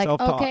 Like,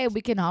 Self-talk. okay,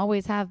 we can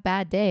always have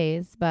bad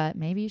days, but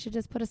maybe you should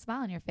just put a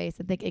smile on your face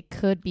and think it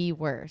could be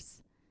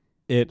worse.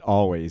 It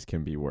always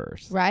can be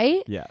worse.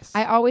 right? Yes.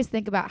 I always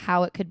think about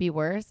how it could be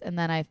worse, and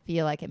then I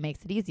feel like it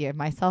makes it easier.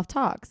 My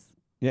self-talks.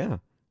 Yeah.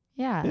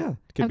 Yeah. Yeah.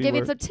 Could I'm be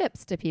giving worse. some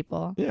tips to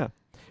people. Yeah.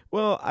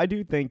 Well, I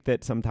do think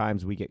that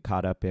sometimes we get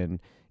caught up in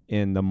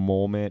the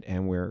moment,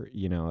 and we're,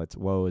 it's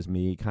woe is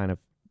me kind of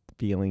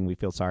feeling. We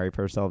feel sorry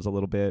for ourselves a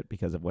little bit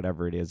because of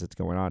whatever it is that's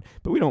going on,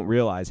 but we don't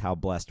realize how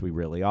blessed we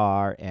really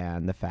are,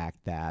 and the fact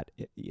that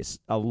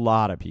a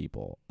lot of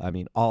people, I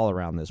mean, all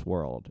around this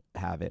world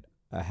have it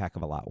a heck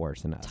of a lot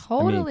worse than us.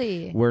 Totally.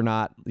 I mean, we're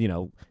not,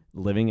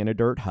 living in a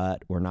dirt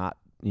hut. We're not,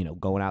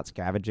 going out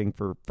scavenging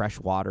for fresh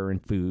water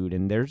and food.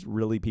 And there's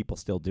really people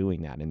still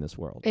doing that in this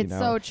world. It's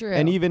so true.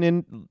 And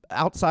even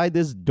outside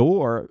this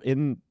door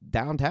in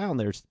downtown,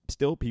 there's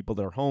still people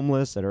that are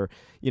homeless, that are,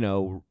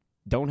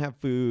 don't have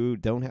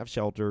food, don't have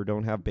shelter,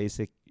 don't have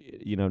basic,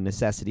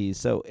 necessities.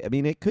 So, I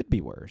mean, it could be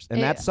worse.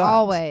 And that sucks.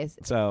 Always.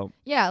 So,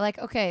 yeah, like,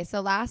 okay,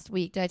 so last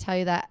week, did I tell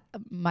you that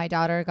my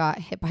daughter got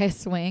hit by a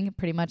swing,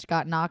 pretty much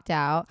got knocked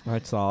out? I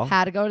saw.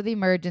 Had to go to the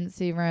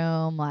emergency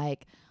room,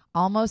 like,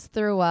 almost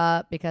threw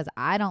up because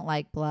I don't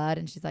like blood,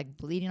 and she's, like,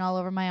 bleeding all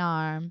over my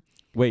arm.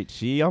 Wait,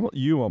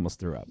 you almost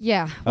threw up.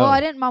 Yeah. Well, I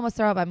didn't almost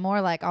throw up. I'm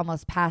more, like,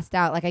 almost passed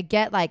out. Like, I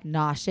get, like,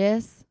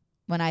 nauseous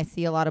when I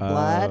see a lot of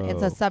blood. And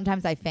so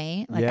sometimes I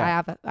faint. Like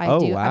Yeah. I'm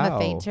Wow. a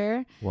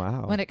fainter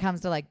Wow. when it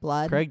comes to like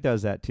blood. Craig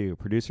does that too.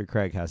 Producer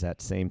Craig has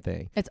that same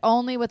thing. It's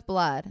only with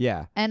blood.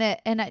 Yeah. And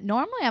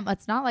normally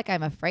it's not like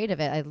I'm afraid of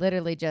it. I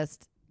literally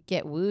just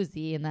get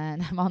woozy and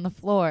then I'm on the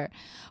floor.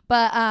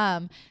 But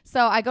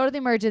so I go to the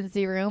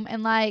emergency room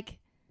and like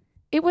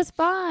it was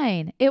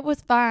fine. It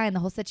was fine. The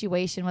whole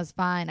situation was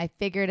fine. I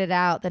figured it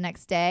out the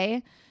next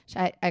day.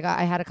 I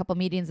had a couple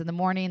meetings in the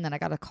morning, then I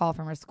got a call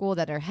from her school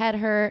that her head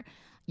hurt.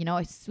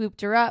 I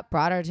swooped her up,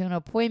 brought her to an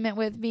appointment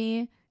with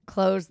me,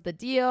 closed the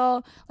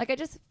deal. Like, I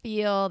just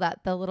feel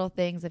that the little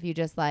things, if you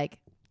just like,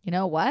 you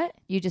know what?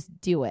 You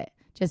just do it.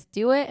 Just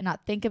do it and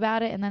not think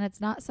about it. And then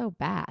it's not so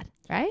bad,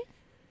 right?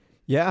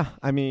 Yeah.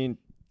 I mean,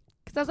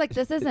 because I was like,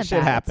 this isn't shit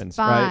bad. happens, It's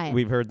fine. right?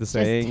 We've heard the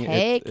saying.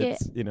 take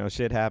it's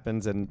shit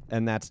happens, and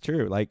that's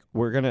true. Like,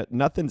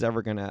 nothing's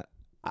ever gonna.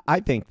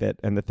 I think that,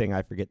 and the thing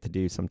I forget to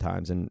do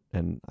sometimes, and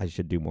I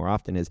should do more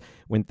often, is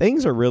when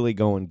things are really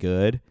going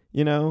good,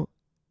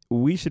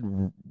 we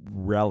should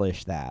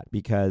relish that,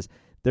 because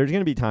there's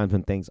going to be times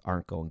when things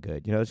aren't going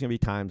good. There's going to be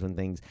times when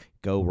things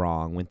go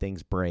wrong, when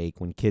things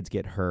break, when kids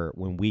get hurt,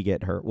 when we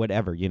get hurt,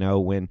 whatever,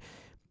 when,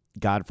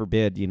 God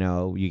forbid,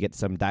 you get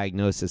some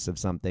diagnosis of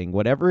something,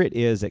 whatever it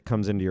is that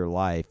comes into your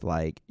life.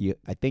 Like,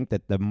 I think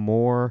that the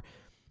more,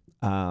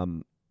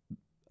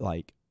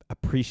 like,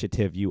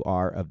 appreciative you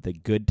are of the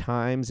good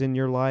times in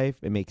your life,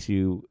 it makes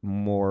you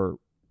more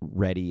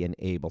ready and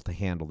able to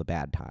handle the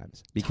bad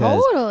times,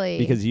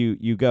 because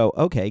you go,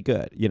 okay,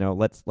 good,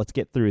 let's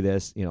get through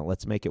this,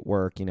 let's make it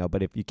work,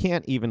 but if you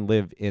can't even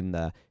live in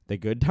the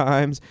good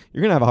times,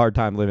 you're gonna have a hard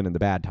time living in the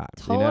bad times.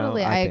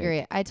 Totally. I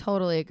agree. I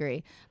totally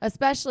agree,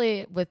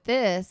 especially with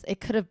this. It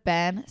could have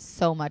been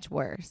so much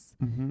worse.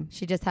 Mm-hmm.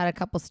 She just had a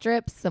couple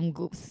strips,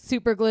 some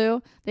super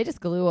glue. They just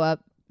glue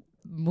up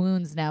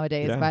wounds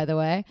nowadays, by the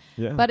way.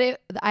 Yeah. But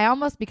I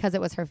almost, because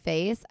it was her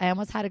face, I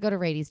almost had to go to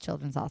Rady's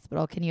Children's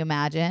Hospital. Can you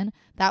imagine?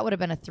 That would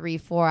have been a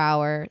 3-4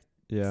 hour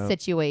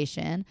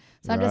situation.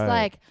 So I'm just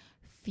like,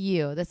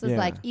 phew, this was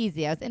like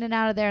easy. I was in and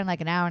out of there in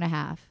like an hour and a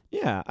half.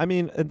 Yeah. I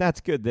mean,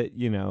 that's good that,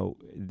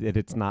 that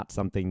it's not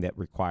something that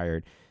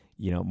required,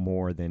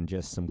 more than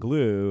just some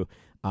glue.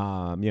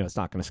 It's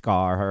not going to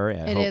scar her.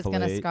 It is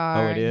going to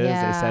scar. Oh, it is?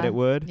 Yeah. They said it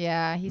would?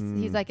 Yeah.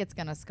 He's like, it's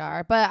going to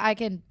scar. But I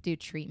can do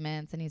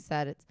treatments. And he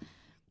said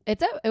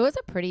it was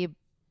a pretty,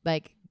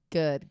 like,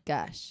 good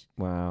gush.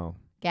 Wow.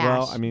 Gash.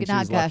 Well, I mean,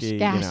 not she's gush, lucky.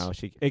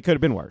 gash. It could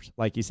have been worse.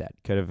 Like you said,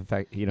 could have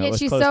affected, Yeah,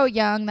 she's so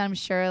young that I'm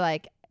sure,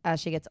 like, as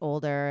she gets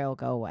older, it'll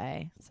go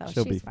away. So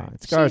she'll she's be fine.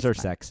 Scars are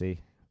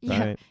sexy. Yeah.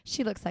 Right?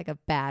 She looks like a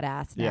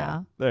badass now.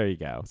 Yeah. There you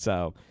go.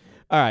 So,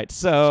 all right.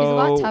 So she's a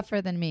lot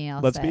tougher than me,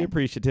 let's say. be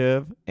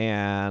appreciative,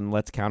 and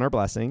let's count our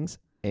blessings,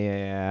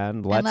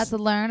 and let's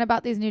learn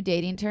about these new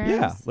dating terms.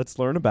 Yeah, let's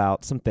learn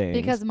about some things,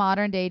 because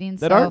modern dating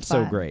that aren't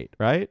so great,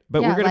 right?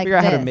 But we're gonna figure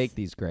out how to make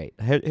these great.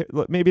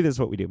 Look, maybe this is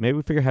what we do. Maybe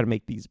we figure out how to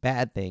make these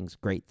bad things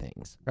great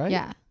things, right?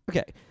 Yeah.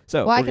 Okay.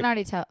 So I can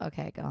already tell.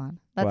 Okay, go on.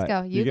 Let's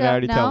go. You go. can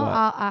already no, tell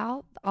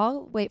what?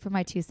 I'll wait for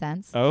my 2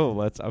 cents. Oh,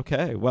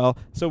 okay. Well,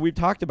 so we've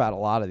talked about a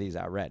lot of these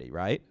already,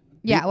 right?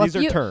 Yeah, these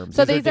are terms.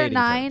 So these are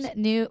dating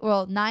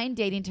terms. 9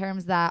 dating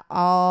terms that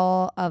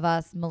all of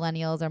us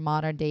millennials or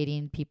modern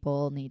dating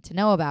people need to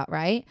know about,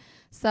 right?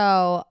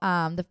 So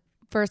the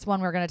first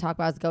one we're going to talk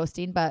about is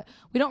ghosting, but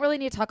we don't really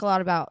need to talk a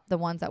lot about the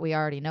ones that we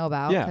already know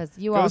about, because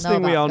you all know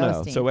about we all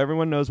ghosting. know. So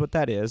everyone knows what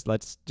that is.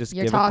 Let's just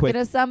You're give talking a quick...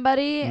 to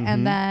somebody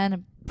and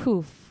then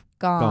poof,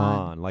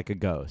 gone like a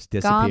ghost,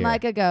 disappear. Gone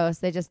like a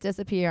ghost. They just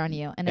disappear on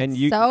you, and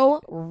it's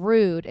so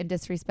rude and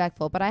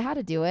disrespectful. But I had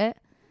to do it.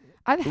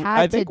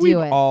 I think we've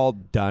all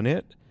done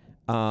it.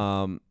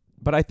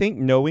 But I think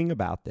knowing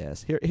about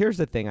this, here's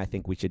the thing I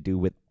think we should do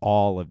with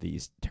all of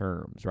these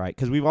terms, right?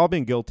 Because we've all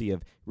been guilty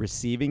of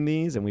receiving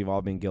these, and we've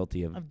all been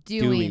guilty of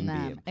doing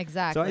them. them.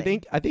 Exactly. So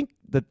I think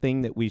the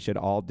thing that we should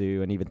all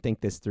do, and even think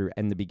this through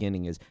in the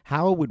beginning, is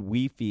how would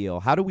we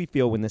feel? How do we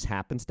feel when this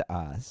happens to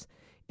us?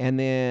 And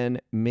then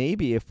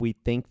maybe if we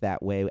think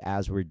that way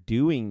as we're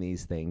doing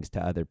these things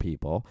to other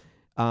people,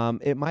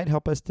 it might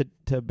help us to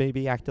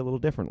maybe act a little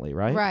differently,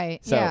 right?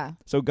 Right. So, yeah.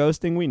 So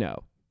ghosting, we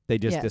know they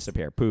just Yes.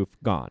 disappear, poof,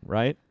 gone,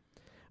 right?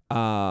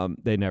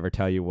 They never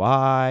tell you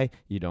why.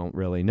 You don't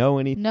really know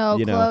anything. No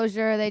you know.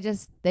 closure. They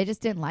just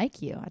didn't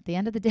like you. At the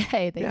end of the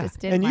day, they just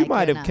didn't. And like you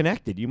might have enough.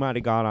 connected. You might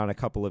have gone on a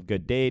couple of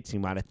good dates. You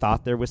might have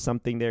thought there was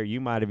something there.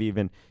 You might have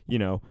even,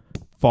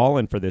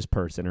 fallen for this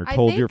person or I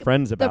told think your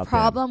friends about The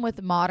problem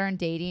with modern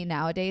dating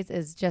nowadays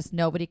is just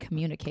nobody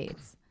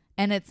communicates.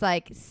 And it's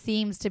like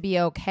seems to be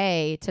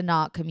okay to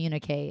not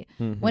communicate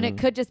them. when it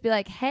could just be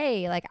like,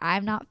 hey, like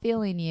I'm not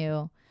feeling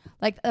you.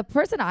 Like the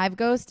person I've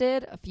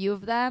ghosted, a few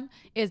of them,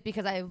 is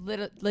because I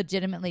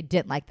legitimately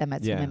didn't like them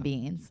as Yeah. human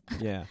beings.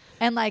 Yeah.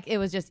 And like it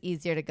was just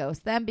easier to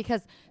ghost them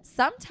because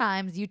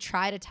sometimes you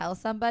try to tell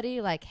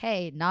somebody like,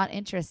 hey, not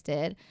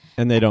interested.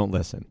 And they don't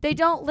listen. They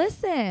don't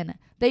listen.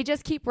 They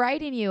just keep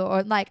writing you.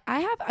 Or like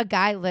I have a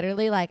guy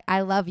literally like,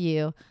 I love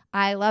you.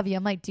 I love you.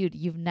 I'm like, dude,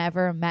 you've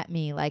never met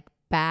me. Like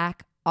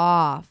back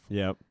off.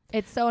 Yep.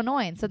 It's so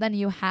annoying. So then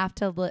you have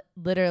to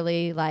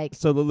literally like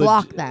So the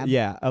block them.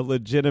 Yeah, a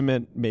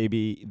legitimate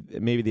maybe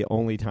the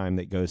only time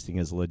that ghosting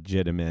is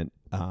legitimate,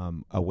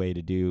 a way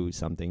to do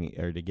something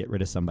or to get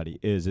rid of somebody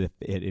is if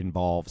it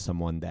involves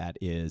someone that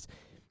is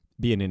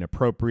being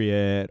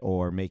inappropriate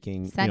or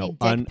making Sending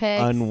dick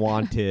pics.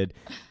 unwanted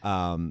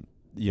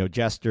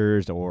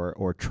gestures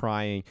or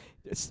trying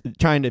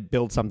to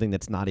build something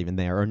that's not even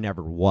there or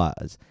never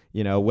was.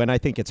 When I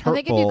think it's hurtful. I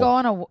think if you go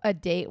on a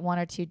date, 1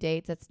 or 2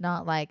 dates, it's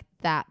not like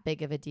that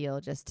big of a deal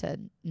just to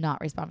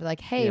not respond. Like,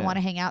 hey, Yeah. want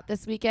to hang out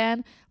this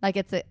weekend? Like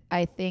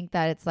I think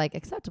that it's like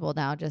acceptable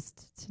now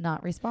just to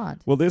not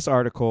respond. Well, this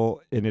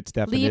article in its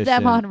definition Leave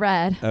them on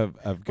red. of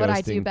ghosting What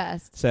I do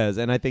best. says,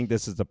 and I think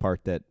this is the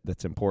part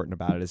that's important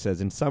about it. It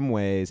says, in some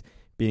ways,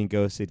 being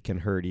ghosted can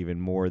hurt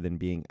even more than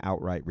being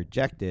outright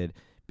rejected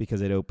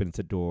because it opens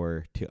the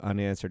door to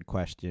unanswered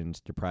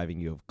questions, depriving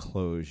you of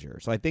closure.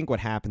 So I think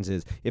what happens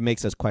is it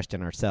makes us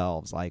question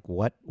ourselves, like,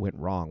 what went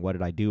wrong? What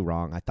did I do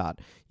wrong? I thought,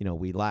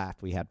 we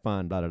laughed, we had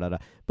fun, blah, blah, blah, blah.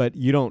 But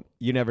you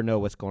never know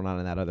what's going on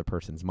in that other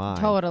person's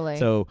mind. Totally.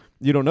 So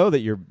you don't know that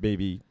you're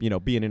maybe,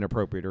 being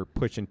inappropriate or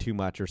pushing too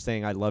much or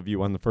saying I love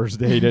you on the first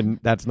date and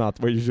that's not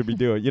what you should be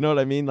doing. You know what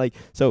I mean?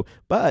 So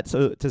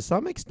to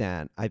some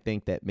extent, I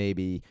think that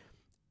maybe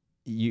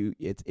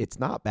it's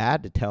not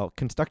bad to tell.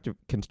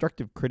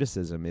 Constructive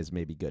criticism is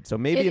maybe good. So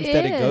maybe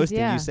instead of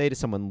ghosting, you say to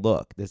someone,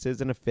 look, this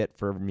isn't a fit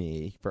for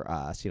me, for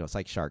us. It's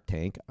like Shark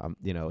Tank.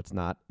 It's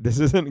not, this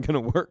isn't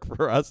going to work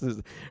for us.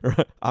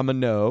 I'm a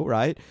no,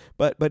 right?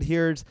 But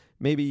here's,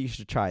 maybe you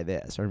should try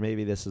this, or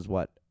maybe this is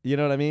what, you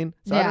know what I mean?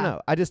 So I don't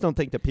know. I just don't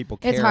think that people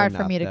care It's hard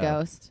enough for me to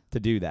ghost.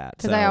 to do that.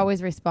 Because I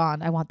always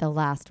respond, I want the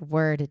last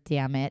word,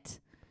 damn it.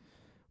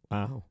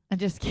 Wow. I'm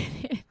just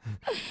kidding.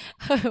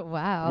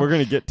 Wow. We're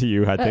going to get to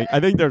you, I think. I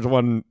think there's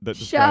one that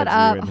Shut describes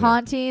up. you in here.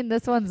 Haunting.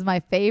 This one's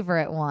my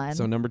favorite one.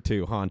 So number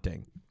 2,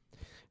 haunting.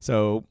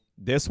 So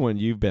this one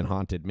you've been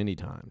haunted many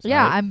times.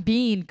 Yeah, right? I'm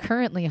being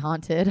currently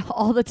haunted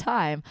all the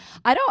time.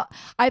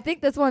 I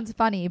think this one's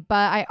funny,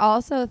 but I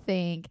also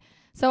think,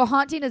 so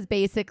haunting is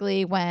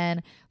basically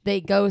when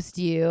they ghost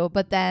you,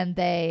 but then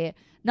they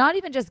not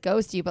even just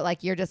ghost you, but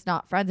like you're just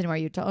not friends anymore.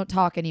 You don't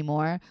talk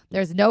anymore.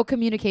 There's no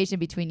communication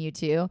between you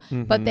two,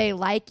 but they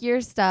like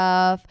your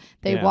stuff.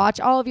 They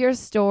watch all of your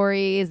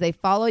stories. They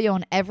follow you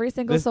on every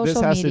single social media.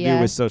 This has to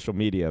do with social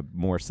media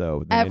more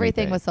so than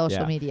everything anything. with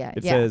social media.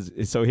 It says,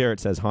 so here it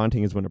says,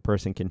 haunting is when a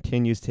person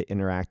continues to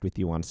interact with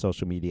you on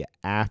social media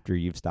after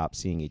you've stopped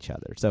seeing each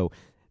other. So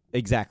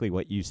exactly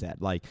what you said.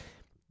 Like,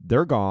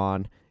 they're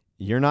gone.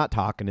 You're not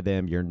talking to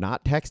them. You're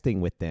not texting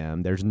with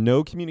them. There's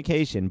no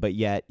communication, but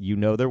yet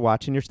they're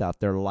watching your stuff.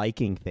 They're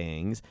liking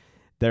things.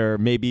 They're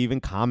maybe even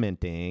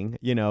commenting,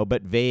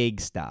 but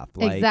vague stuff.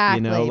 Like,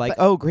 exactly.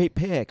 oh, great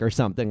pic or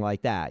something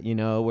like that,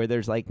 where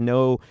there's like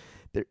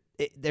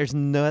there's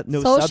no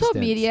social substance.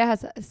 media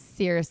has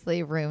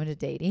seriously ruined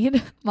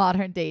dating,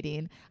 modern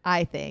dating,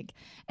 I think.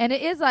 And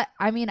it is like,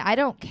 I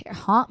don't care.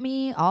 Haunt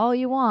me all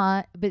you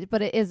want,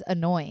 but it is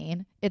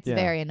annoying. It's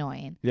very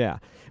annoying. Yeah.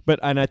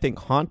 And I think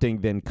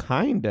haunting then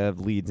kind of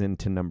leads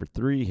into number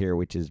 3 here,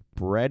 which is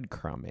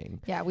breadcrumbing.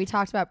 Yeah, we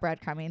talked about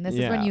breadcrumbing. This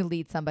is when you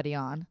lead somebody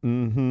on.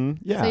 Mm-hmm.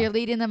 Yeah. So you're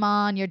leading them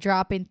on, you're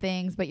dropping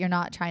things, but you're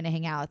not trying to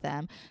hang out with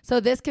them.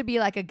 So this could be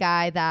like a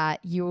guy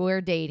that you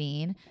were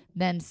dating,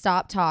 then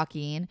stop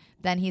talking,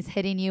 then he's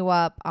hitting you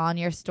up on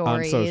your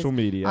stories. On social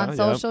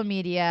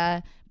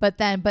media. But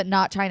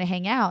not trying to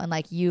hang out, and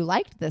like you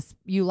like this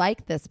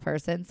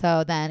person,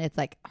 so then it's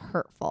like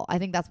hurtful. I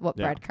think that's what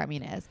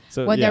breadcrumbing is.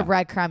 So, when they're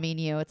breadcrumbing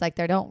you, it's like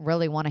they don't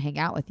really want to hang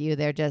out with you.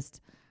 They're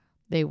just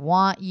They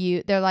want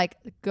you. They're like,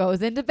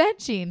 goes into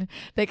benching.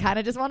 They kind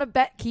of just want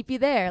to keep you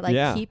there,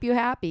 like keep you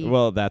happy.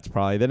 Well, that's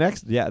probably the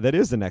next. Yeah, that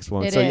is the next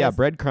one. It so is. yeah,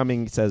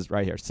 breadcrumbing says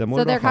right here,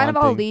 similar. So they're to kind of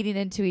all haunting. leading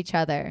into each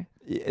other.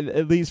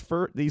 At least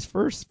for these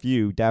first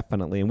few,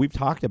 definitely, and we've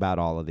talked about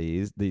all of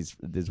these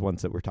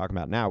ones that we're talking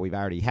about now. We've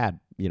already had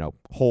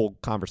whole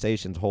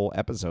conversations, whole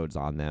episodes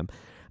on them,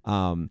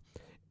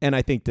 and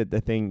I think that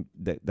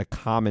the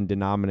common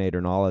denominator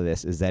in all of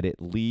this is that it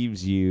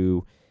leaves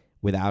you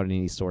without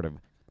any sort of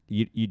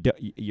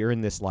you're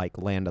in this like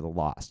land of the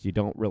lost. You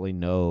don't really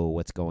know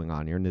what's going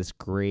on. You're in this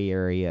gray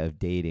area of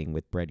dating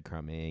with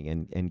breadcrumbing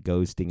and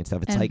ghosting and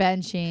stuff. It's and like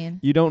benching.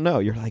 You don't know.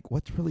 You're like,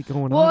 what's really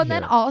going on? Well, and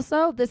here? then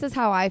also, this is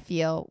how I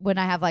feel when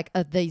I have like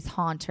these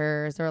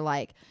haunters or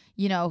like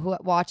who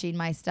watching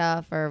my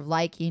stuff or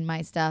liking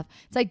my stuff.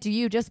 It's like, do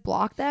you just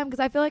block them? Because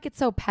I feel like it's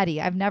so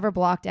petty. I've never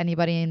blocked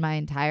anybody in my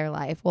entire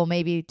life. Well,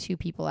 maybe 2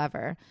 people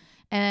ever,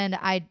 and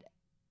I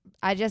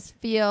just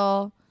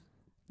feel.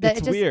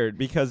 It's weird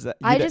because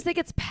I just think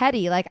it's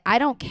petty. Like, I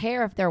don't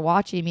care if they're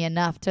watching me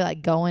enough to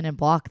like go in and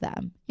block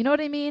them. You know what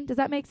I mean? Does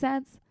that make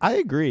sense? I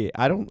agree.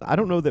 I don't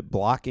know that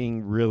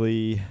blocking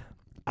really.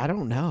 I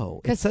don't know.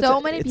 Because so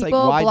many people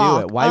like, why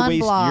block, do it? Why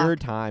waste unblock. your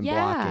time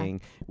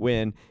blocking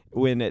when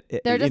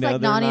it they're just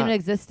like not even not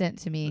existent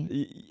to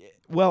me.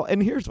 Well,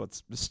 and here's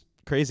what's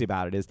crazy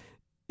about it is.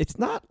 It's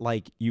not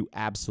like you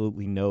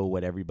absolutely know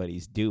what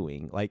everybody's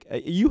doing. Like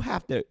you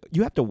have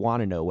to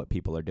want to know what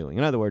people are doing.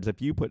 In other words,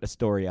 if you put a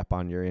story up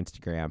on your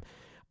Instagram,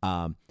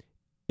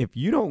 if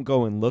you don't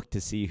go and look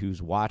to see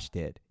who's watched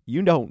it,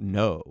 you don't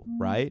know,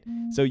 right?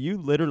 So you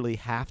literally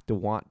have to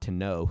want to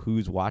know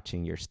who's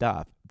watching your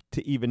stuff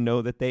to even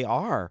know that they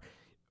are,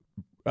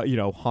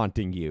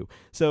 haunting you.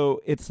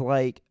 So it's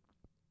like,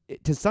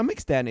 to some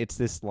extent, it's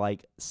this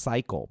like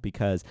cycle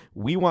because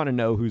we want to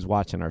know who's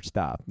watching our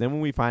stuff. Then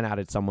when we find out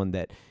it's someone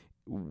that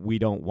we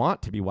don't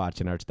want to be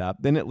watching our stuff,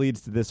 then it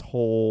leads to this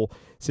whole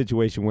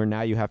situation where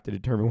now you have to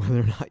determine whether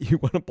or not you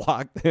want to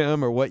block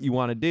them or what you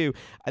want to do.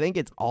 I think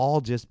it's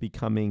all just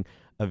becoming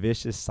a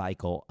vicious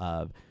cycle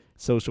of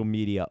social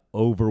media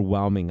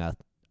overwhelming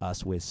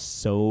us with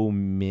so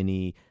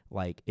many.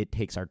 Like, it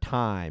takes our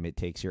time, it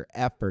takes your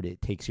effort, it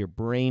takes your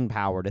brain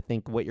power to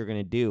think what you're going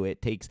to do.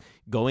 It takes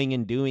going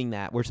and doing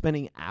that. We're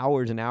spending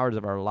hours and hours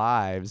of our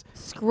lives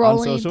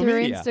scrolling through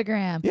media.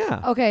 Instagram.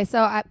 Yeah. Okay,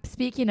 so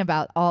speaking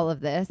about all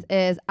of this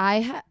is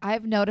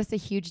I've noticed a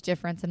huge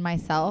difference in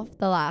myself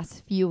the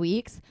last few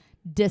weeks,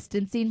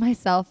 distancing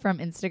myself from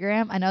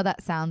Instagram. I know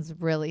that sounds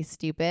really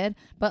stupid,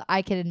 but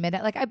I can admit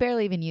it. Like, I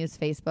barely even use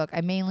Facebook.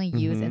 I mainly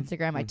use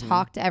Instagram. I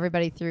talk to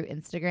everybody through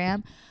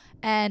Instagram,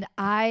 and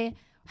I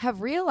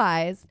have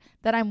realized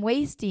that I'm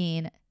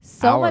wasting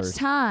so much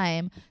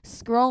time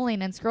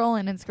scrolling and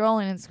scrolling and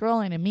scrolling and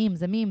scrolling and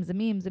memes and memes and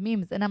memes and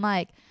memes. And I'm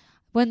like,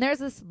 when there's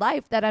this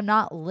life that I'm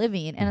not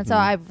living. And so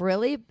I've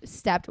really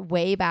stepped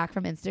way back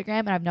from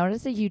Instagram, and I've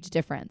noticed a huge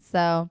difference.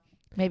 So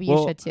maybe you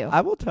should too.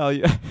 I will tell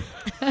you.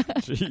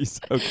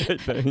 Jeez. Okay,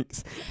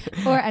 thanks.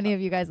 Or any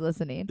of you guys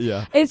listening.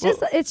 Yeah. It's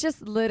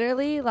just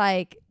literally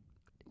like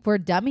we're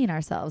dumbing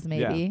ourselves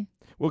maybe. Yeah.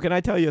 Well, can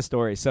I tell you a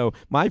story? So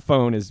my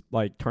phone is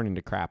like turning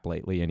to crap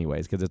lately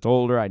anyways because it's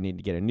older. I need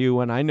to get a new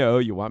one. I know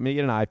you want me to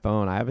get an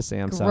iPhone. I have a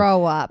Samsung.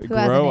 Grow up. Who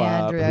has an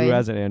Android? Who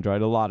has an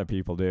Android? A lot of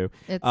people do.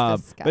 It's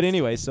disgusting. But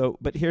anyway,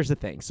 but here's the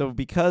thing. So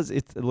because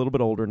it's a little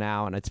bit older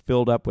now and it's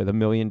filled up with a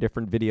million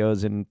different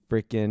videos and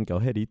freaking, go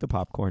ahead, eat the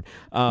popcorn.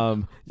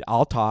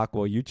 I'll talk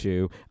while you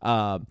chew.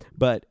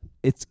 But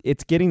it's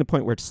getting to the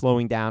point where it's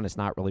slowing down. It's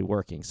not really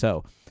working.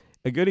 So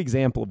a good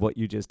example of what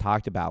you just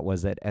talked about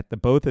was that at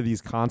both of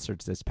these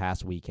concerts this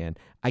past weekend,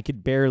 I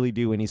could barely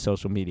do any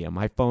social media.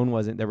 My phone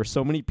wasn't. There were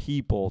so many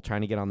people trying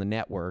to get on the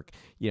network,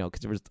 because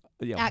there was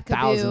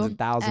thousands and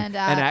thousands, and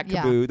at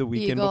Kaboo the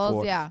weekend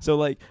before. Yeah. So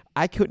like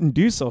I couldn't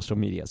do social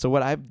media. So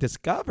what I've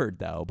discovered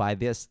though by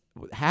this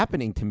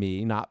happening to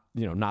me, not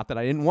that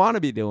I didn't want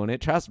to be doing it.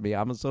 Trust me,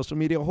 I'm a social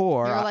media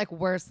whore. You're like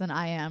worse than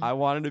I am. I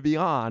wanted to be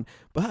on,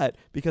 but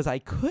because I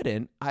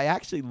couldn't, I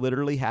actually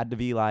literally had to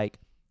be like,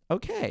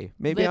 okay,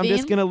 maybe I'm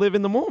just going to live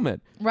in the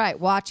moment. Right,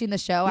 watching the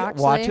show,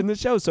 actually. Watching the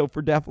show. So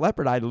for Def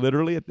Leppard, I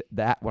literally,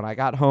 when I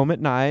got home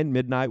at 9,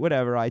 midnight,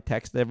 whatever, I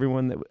texted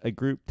everyone, a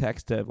group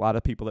text to a lot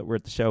of people that were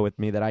at the show with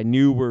me that I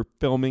knew were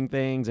filming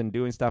things and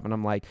doing stuff. And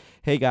I'm like,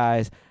 hey,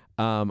 guys,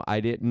 I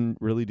didn't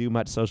really do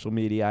much social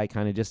media. I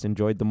kind of just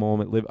enjoyed the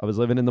moment. I was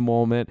living in the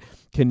moment.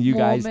 Can you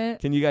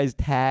guys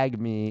tag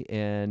me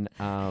in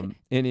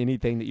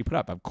anything that you put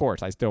up? Of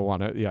course, I still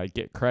want to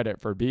get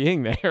credit for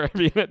being there,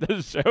 being at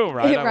the show,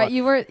 right? Right.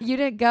 You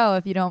didn't go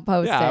if you don't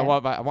post it. Yeah,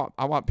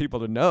 I want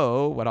people to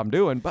know what I'm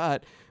doing,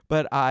 but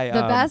the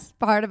best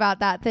part about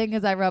that thing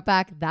is I wrote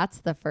back,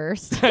 that's the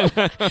first.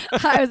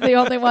 I was the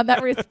only one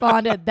that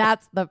responded,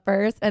 that's the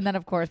first. And then,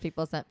 of course,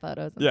 people sent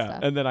photos and stuff.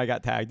 Yeah, and then I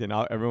got tagged in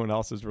everyone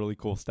else's really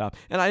cool stuff.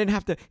 And I didn't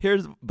have to,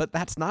 but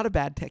that's not a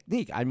bad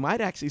technique. I might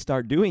actually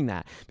start doing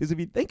that. Because if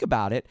you think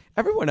about it,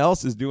 everyone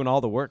else is doing all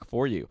the work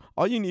for you.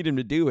 All you need them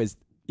to do is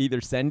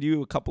either send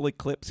you a couple of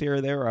clips here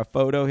or there or a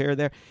photo here or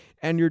there.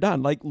 and you're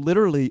done. Like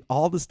literally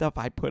all the stuff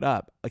I put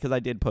up, because I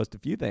did post a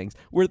few things,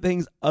 were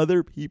things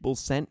other people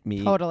sent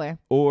me. Totally.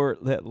 Or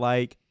that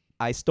like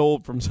I stole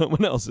from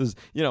someone else's,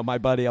 my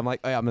buddy. I'm like,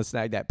 oh, I'm going to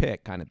snag that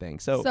pic kind of thing.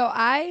 So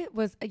I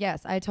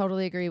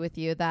totally agree with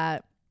you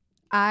that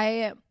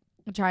I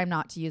try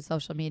not to use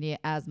social media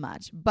as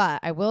much.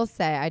 But I will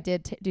say I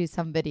did do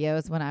some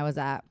videos when I was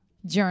at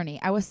Journey.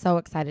 I was so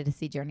excited to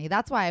see Journey.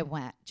 That's why I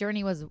went.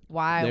 Journey was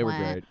why I went. They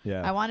were great.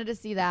 Yeah. I wanted to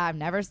see that. I've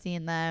never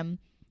seen them.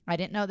 I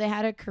didn't know they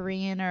had a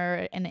Korean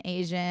or an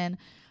Asian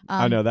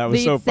I know, that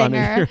was so funny.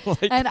 singer. You're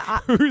like, And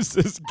who's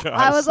this guy?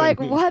 I was like,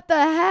 singing? what the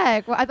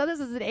heck? Well, I thought this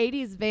was an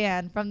 80s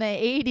band from the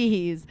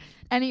 80s.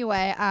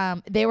 Anyway,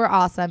 they were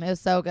awesome. It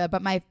was so good.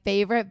 But my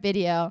favorite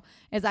video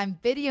is I'm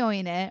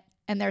videoing it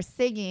and they're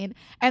singing,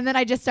 and then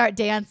I just start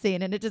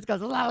dancing, and it just goes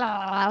la, la,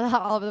 la, la,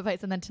 all over the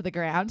place and then to the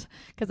ground,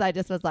 because I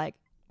just was like,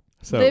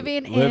 So,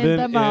 living in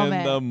the moment.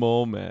 in the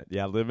moment.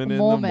 Yeah, living in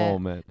the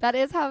moment. That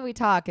is how we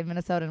talk in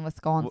Minnesota and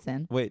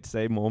Wisconsin. Wait,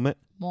 say moment?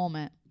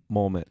 Moment.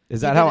 Moment.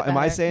 Is You that did how, it am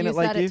I better. saying it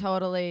like said you? it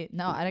totally.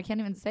 No, I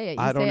can't even say it.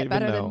 You I don't say it even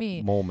better know. than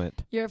me.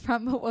 Moment. You're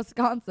from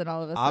Wisconsin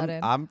all of a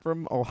sudden. I'm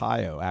from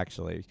Ohio,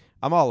 actually.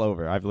 I'm all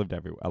over. I've lived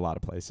a lot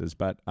of places,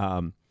 but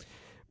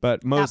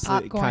mostly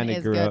popcorn kind of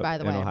is grew good, up by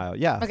the in way. Ohio.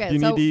 Yeah. Okay, Do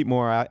you so need to eat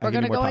more? We're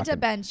going to go into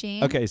talking.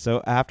 benching. Okay,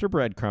 so after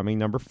breadcrumbing,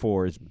 number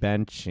 4 is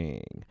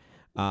benching.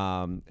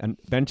 And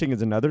benching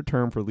is another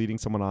term for leading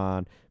someone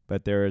on,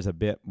 but there is a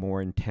bit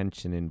more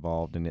intention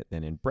involved in it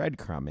than in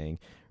breadcrumbing.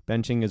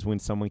 Benching is when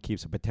someone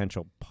keeps a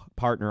potential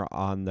partner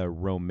on the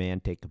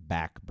romantic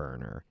back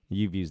burner.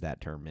 You've used that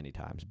term many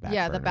times.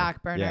 The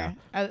back burner.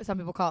 Yeah. Some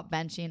people call it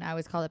benching. I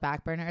always call it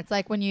back burner. It's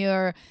like when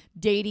you're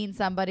dating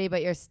somebody,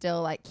 but you're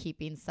still like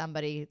keeping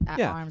somebody at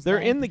arm's they're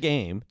length. in the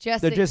game. They're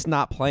to- just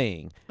not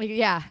playing.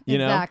 Yeah, You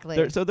know?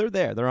 exactly. So they're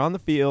there. They're on the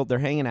field. They're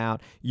hanging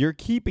out. You're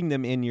keeping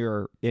them in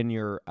your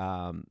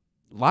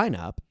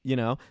lineup,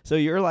 so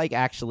you're like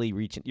actually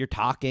reaching, you're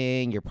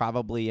talking, you're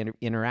probably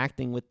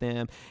interacting with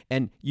them,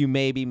 and you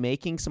may be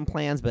making some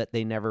plans, but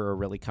they never are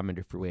really coming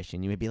to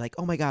fruition. You may be like,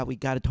 oh my God, we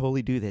got to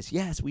totally do this.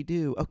 Yes, we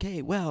do.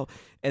 Okay, well,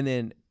 and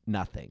then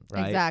nothing,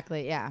 right?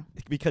 Exactly, yeah.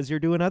 Because you're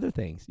doing other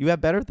things. You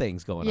have better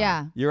things going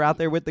on. You're out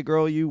there with the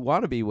girl you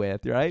want to be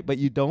with, right? But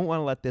you don't want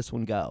to let this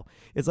one go.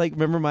 It's like,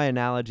 remember my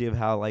analogy of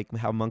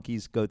how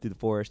monkeys go through the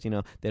forest,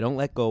 they don't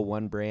let go of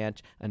one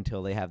branch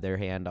until they have their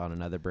hand on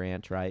another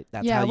branch, right?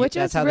 That's Which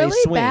how really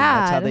they swing.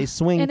 bad. That's how they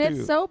swing and through.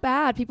 It's so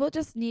bad. People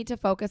just need to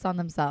focus on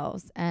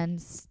themselves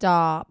and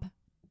stop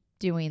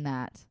doing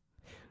that.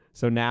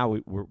 So now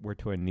we're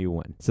to a new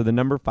one. So the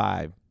number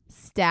 5.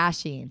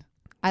 Stashing.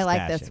 I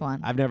like this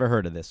one. I've never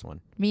heard of this one.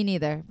 Me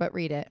neither, but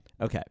read it.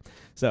 Okay.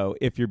 So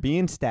if you're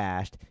being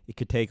stashed, it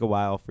could take a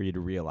while for you to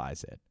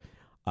realize it.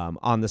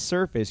 On the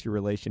surface, your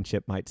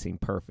relationship might seem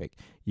perfect.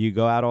 You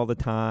go out all the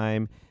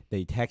time,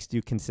 they text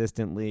you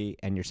consistently,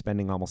 and you're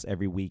spending almost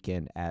every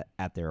weekend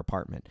at their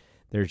apartment.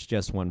 There's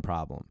just one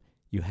problem.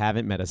 You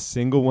haven't met a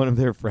single one of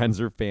their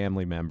friends or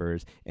family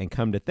members, and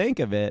come to think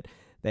of it,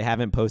 they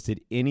haven't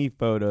posted any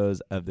photos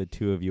of the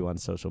two of you on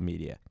social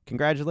media.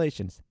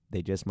 Congratulations.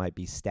 They just might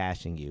be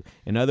stashing you.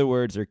 In other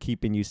words, they're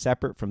keeping you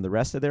separate from the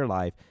rest of their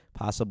life,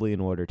 possibly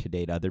in order to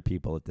date other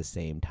people at the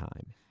same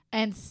time.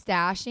 And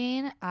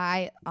stashing,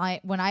 I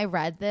when I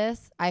read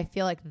this, I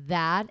feel like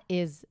that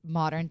is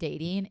modern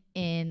dating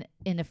in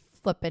a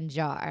flippin'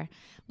 jar.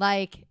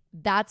 Like,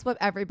 that's what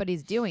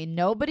everybody's doing.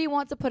 Nobody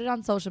wants to put it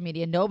on social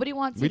media. Nobody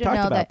wants you to know that. We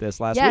talked about this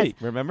last week,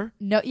 remember?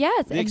 No,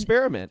 yes. The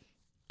experiment.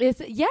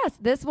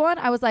 This one,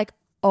 I was like,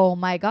 oh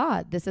my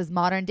God, this is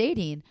modern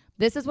dating.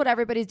 This is what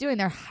everybody's doing.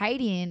 They're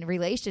hiding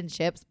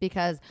relationships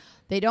because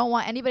they don't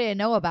want anybody to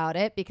know about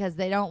it, because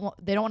they don't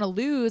want to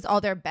lose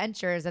all their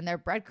benchers and their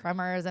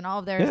breadcrumbers and all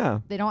of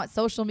their, they don't want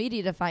social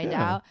media to find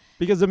out.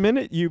 Because the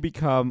minute you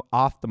become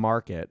off the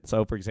market,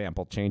 so for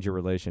example, change your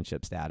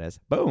relationship status,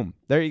 boom,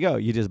 there you go.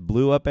 You just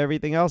blew up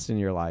everything else in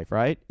your life,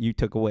 right? You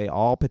took away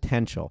all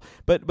potential.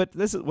 But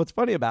this is what's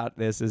funny about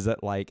this is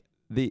that like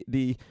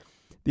the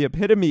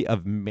epitome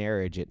of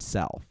marriage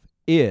itself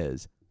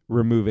is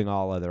removing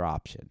all other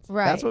options.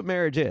 Right. That's what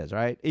marriage is,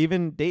 right?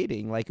 Even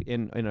dating, like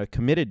in a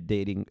committed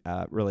dating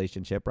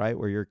relationship, right,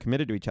 where you're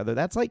committed to each other,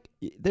 that's like,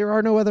 there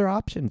are no other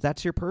options.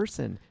 That's your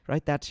person,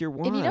 right? That's your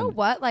one. And you know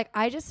what? Like,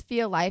 I just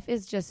feel life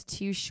is just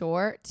too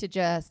short to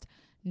just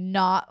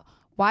not...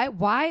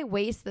 Why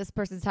waste this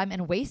person's time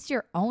and waste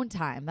your own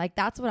time? Like,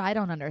 that's what I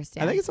don't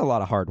understand. I think it's a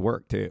lot of hard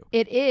work, too.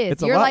 It is.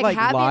 It's You're a lot like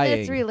having lying.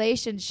 this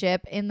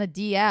relationship in the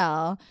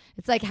DL.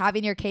 It's like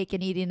having your cake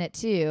and eating it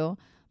too.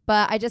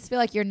 But I just feel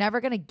like you're never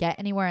going to get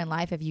anywhere in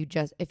life if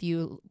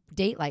you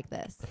date like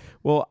this.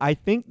 Well, I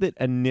think that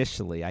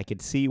initially I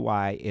could see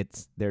why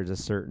there's a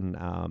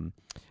certain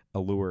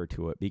allure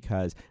to it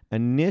because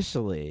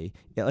initially,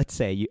 let's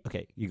say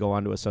you go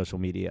onto a social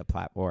media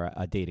platform or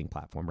a dating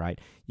platform, right?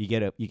 You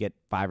get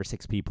 5 or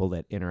 6 people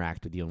that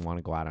interact with you and want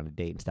to go out on a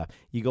date and stuff.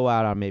 You go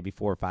out on maybe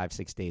 4 or 5,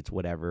 6 dates,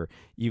 whatever.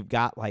 You've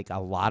got like a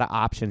lot of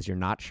options. You're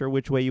not sure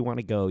which way you want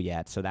to go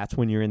yet. So that's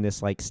when you're in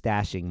this like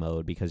stashing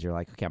mode because you're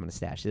like, okay, I'm going to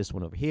stash this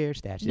one over here,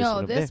 stash this one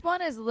over there. No, this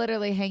one is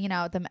literally hanging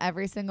out with them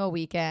every single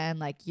weekend.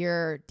 Like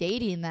you're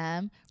dating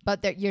them,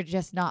 but you're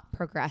just not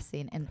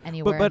progressing in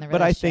anywhere in the relationship.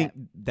 But I think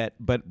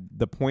but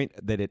the point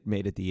that it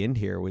made at the end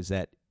here was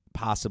that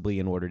possibly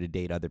in order to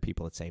date other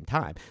people at the same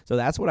time. So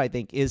that's what I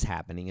think is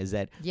happening is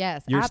that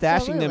yes, you're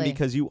absolutely. stashing them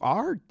because you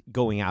are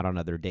going out on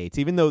other dates,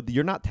 even though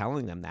you're not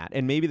telling them that.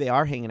 And maybe they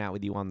are hanging out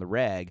with you on the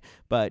reg,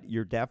 but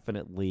you're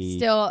definitely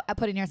still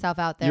putting yourself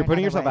out there. You're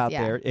putting yourself out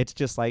yeah. there. It's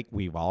just like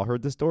we've all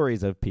heard the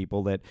stories of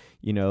people that,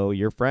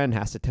 your friend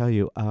has to tell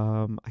you,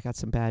 I got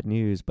some bad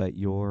news, but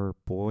your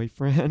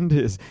boyfriend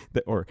is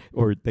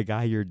or the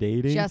guy you're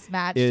dating just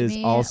matched is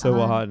me also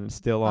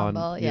Bumble, on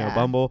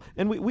Bumble.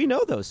 And we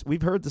know those.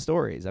 We've heard the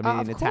stories. I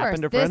mean, it's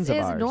happened to friends of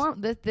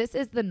ours. This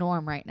is the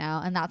norm right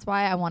now, and that's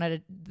why I wanted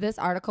to. This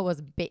article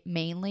was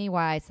mainly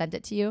why I sent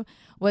it to you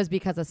was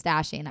because of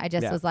stashing. I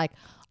just was like,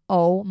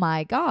 oh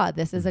my God,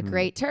 this is a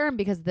great term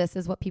because this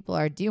is what people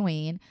are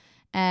doing,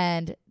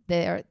 and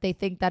they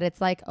think that it's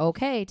like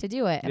okay to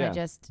do it, and I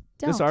just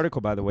don't. This article,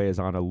 by the way, is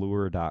on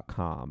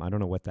Allure.com. I don't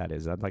know what that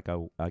is. That's like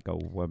a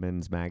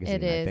women's magazine.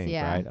 It is, I think,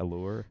 yeah. right?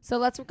 Allure. So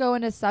let's go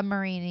into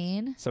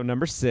submarining. So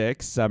number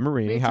 6,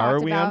 submarining. We've How are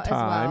talked we on about as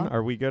time? well.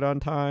 Are we good on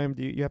time?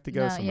 Do you have to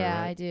go somewhere? Yeah,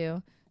 right? I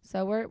do.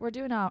 So we're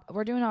doing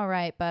all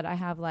right, but I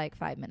have like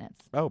 5 minutes.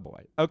 Oh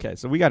boy. Okay,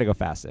 so we got to go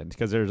fast then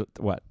because there's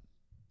what?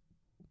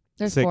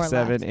 There's 6, 4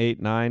 7, left.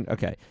 8, 9.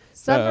 Okay.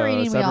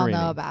 Submarining, we all submarining.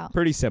 know about.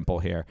 Pretty simple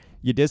here.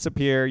 You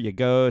disappear, you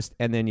ghost,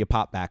 and then you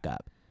pop back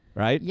up,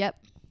 right? Yep.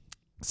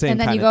 Same and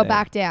then kind you of go thing.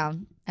 back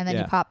down, and then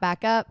Yeah. you pop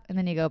back up, and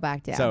then you go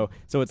back down. So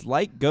it's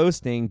like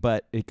ghosting,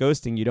 but at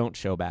ghosting you don't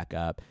show back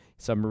up.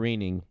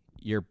 Submarining,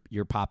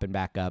 you're popping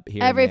back up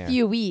here every and there.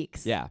 few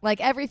weeks. Yeah. Like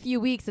every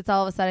few weeks, it's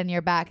all of a sudden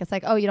you're back. It's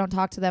like, oh, you don't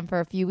talk to them for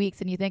a few weeks,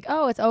 and you think,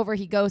 oh, it's over.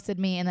 He ghosted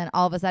me, and then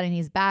all of a sudden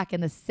he's back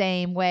in the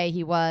same way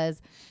he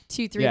was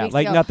 2-3 weeks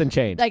like ago. nothing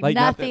changed. Like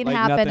nothing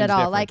happened at all.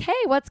 different. Like, hey,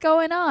 what's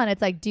going on?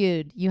 It's like,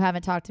 dude, you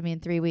haven't talked to me in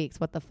 3 weeks.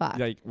 What the fuck?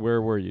 Like,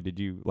 where were you? Did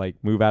you like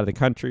move out of the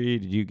country?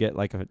 Did you get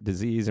like a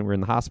disease and were in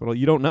the hospital?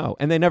 You don't know,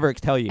 and they never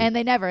tell you. And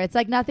they never. It's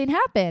like nothing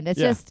happened. It's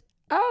just,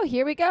 oh,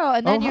 here we go.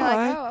 And then you're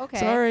hi. like, oh, okay.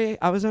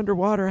 Sorry, I was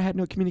underwater. I had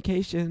no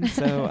communication,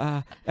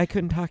 so I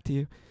couldn't talk to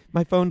you.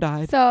 My phone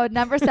died. So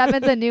number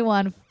 7's a new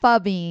one,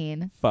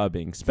 phubbing.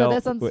 Phubbing.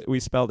 this one's- We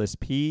spell this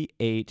Phubbing.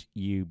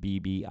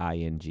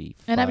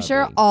 And I'm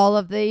sure Phubbing. all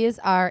of these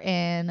are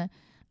in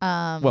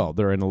Well,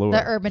 they're in Allure.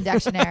 the Urban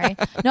Dictionary.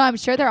 No, I'm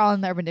sure they're all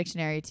in the Urban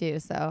Dictionary too.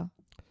 So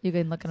you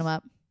can look them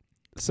up.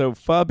 So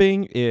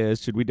phubbing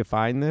is, should we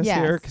define this Yes.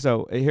 here?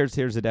 So here's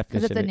the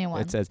definition. it's a new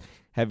one. It says,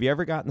 have you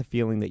ever gotten the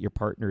feeling that your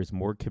partner is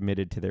more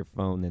committed to their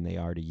phone than they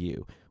are to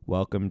you?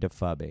 Welcome to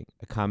phubbing,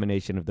 a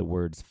combination of the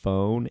words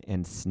phone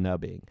and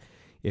snubbing.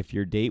 If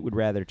your date would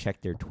rather check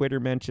their Twitter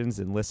mentions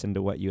and listen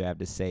to what you have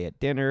to say at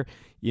dinner,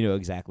 you know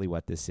exactly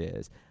what this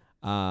is.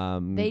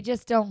 They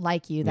just don't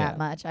like you that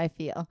much, I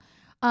feel.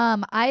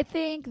 I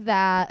think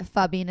that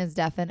phubbing is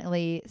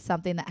definitely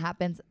something that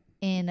happens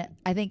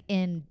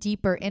in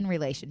deeper in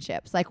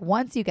relationships. Like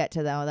once you get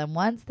to know them,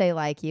 once they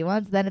like you,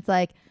 then it's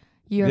like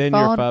your then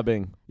phone. you're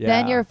phubbing. Yeah.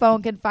 Then your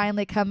phone can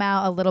finally come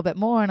out a little bit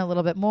more and a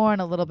little bit more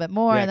and a little bit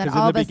more, Yeah, and then 'cause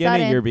all in the of a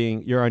beginning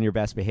sudden you're on your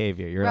best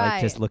behavior. You're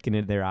like just Right. looking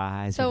into their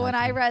eyes. So You're when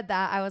like, I read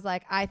that, I was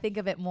like, I think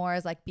of it more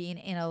as like being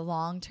in a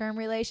long-term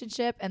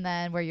relationship, and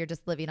then where you're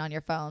just living on your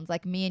phones.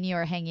 Like me and you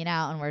are hanging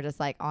out, and we're just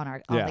like on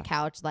the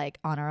couch, like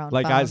on our own.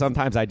 like phones.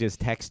 sometimes I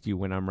just text you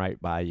when I'm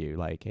right by you,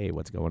 like, hey,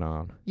 what's going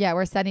on? Yeah,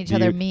 we're sending each Do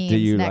other you- do memes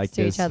you next like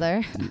to this? each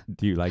other.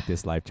 Do you like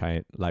this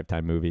lifetime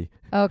movie?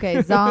 Okay,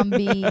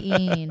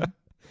 zombieing.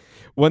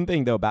 One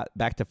thing though about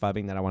back to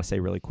phubbing that I want to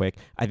say really quick.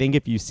 I think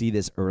if you see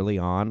this early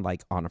on,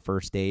 like on a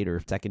first date or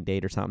second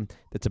date or something,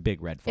 that's a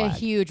big red A flag.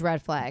 huge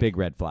red flag. Big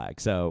red flag.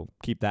 So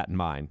keep that in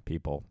mind,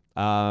 people.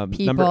 Number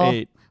People,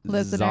 8,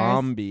 listeners.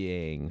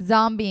 zombieing.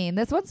 Zombieing.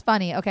 This one's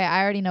funny. Okay,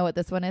 I already know what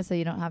this one is, so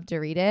you don't have to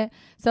read it.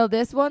 So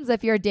this one's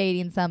if you're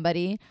dating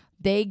somebody,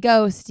 they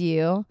ghost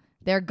you,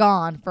 they're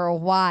gone for a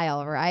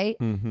while, right?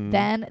 Mm-hmm.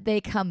 Then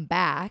they come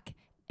back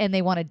and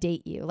they want to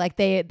date you. Like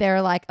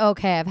they're like,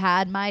 okay, I've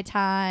had my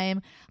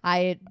time.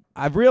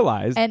 I've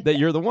realized And- that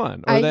you're the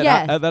one. Or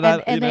Yes,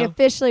 that and they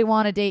officially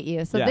want to date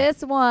you. So Yeah.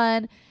 this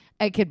one,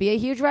 it could be a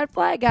huge red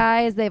flag,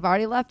 guys. They've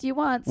already left you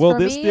once. Well, For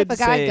this me, if did a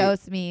guy say-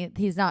 ghosts me,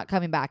 he's not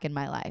coming back in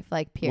my life.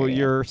 Like, period. Well,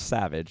 you're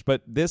savage.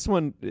 But this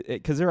one,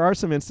 because there are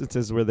some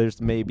instances where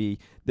there's maybe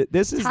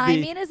this is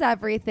Timing is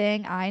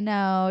everything. I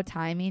know.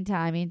 Timing.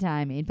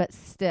 But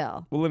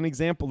still. Well, an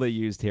example they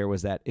used here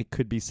was that it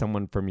could be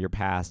someone from your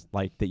past,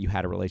 like that you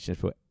had a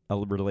relationship a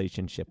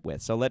relationship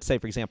with. So let's say,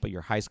 for example,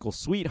 your high school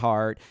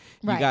sweetheart,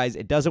 you Right. guys,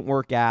 it doesn't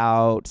work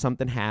out,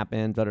 something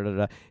happens,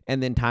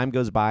 and then time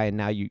goes by, and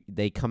now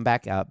they come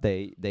back up,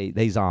 they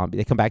zombie,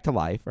 they come back to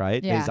life,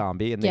 right? Yeah. They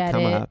zombie, and Get they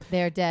come it? up.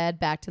 They're dead.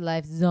 Back to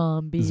life.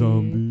 Zombie.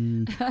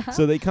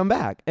 So they come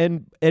back,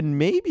 and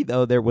maybe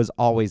though there was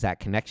always that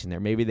connection there.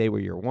 Maybe they were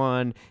your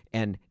one,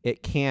 and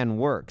it can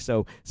work.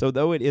 So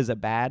though it is a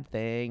bad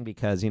thing,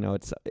 because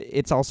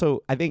it's also,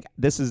 I think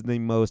this is the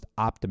most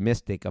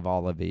optimistic of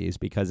all of these,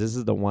 because this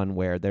is the one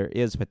where there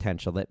is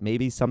potential that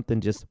maybe something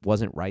just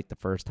wasn't right the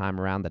first time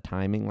around, the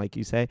timing, like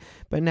you say,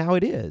 but now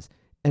it is,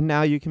 and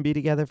now you can be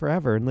together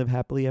forever and live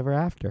happily ever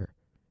after.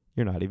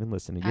 You're not even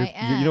listening.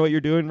 You know what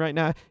you're doing right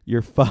now?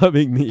 You're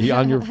phubbing me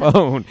on your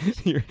phone.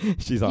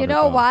 She's on You her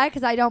know phone. why?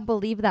 Because I don't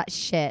believe that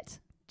shit.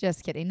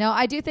 Just kidding. No,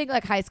 I do think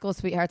like high school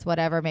sweethearts,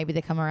 whatever, maybe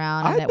they come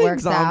around and I it think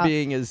works out.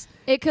 zombieing is...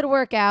 It could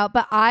work out,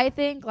 but I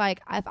think like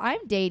if I'm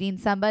dating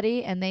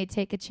somebody and they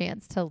take a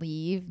chance to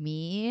leave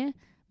me,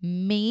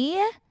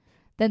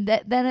 then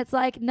it's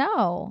like,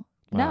 no,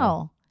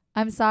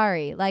 I'm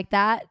sorry. Like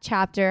that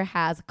chapter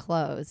has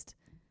closed.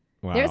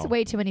 Wow. There's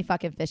way too many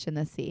fucking fish in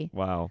the sea.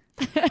 Wow.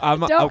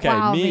 Don't okay,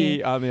 wow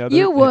me on the other...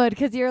 You would,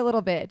 because you're a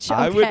little bitch.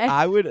 Okay?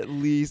 I would at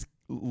least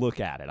look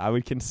at it. I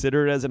would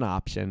consider it as an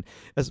option,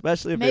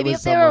 especially if maybe it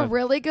was if they were a someone...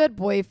 really good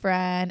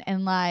boyfriend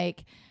and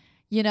like,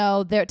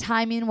 their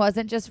timing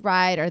wasn't just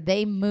right, or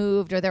they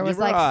moved, or there was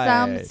like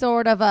some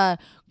sort of a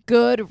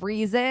good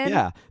reason.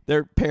 Yeah,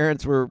 their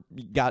parents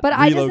got But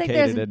I just think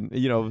relocated,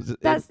 and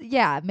that's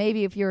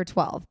maybe if you were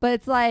 12, but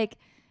it's like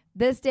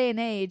this day and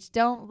age,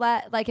 don't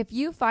let, like, if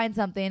you find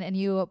something and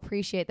you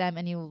appreciate them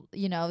and you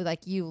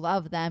like you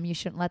love them, you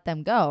shouldn't let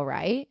them go,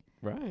 right?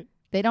 Right.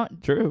 They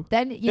don't. True.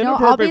 Then In a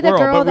I'll be perfect the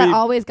world, girl but that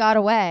always got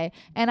away,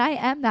 and I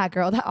am that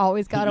girl that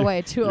always got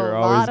away to a You're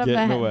lot always of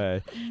getting men.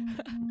 away.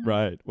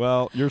 Right.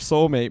 Well, your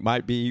soulmate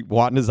might be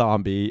wanting a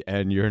zombie,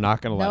 and you're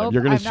not going to let him. Nope,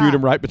 You're going to I'm shoot not.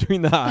 him right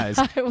between the eyes.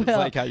 I It's will.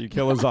 like how you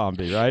kill a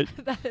zombie, right?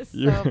 That is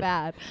You're- so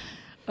bad.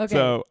 Okay.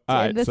 So, all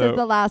right, and this so- is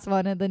the last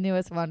one and the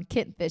newest one,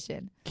 kitten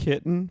fishing.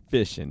 Kitten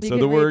fishing. You So can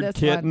the read word this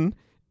kitten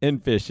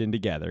and fishing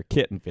together.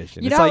 Kitten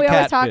fishing. You It's know, like we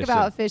always cat talk fishing.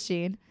 about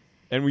fishing.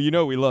 And we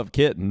love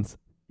kittens.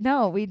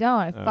 No, we don't.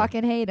 I Oh.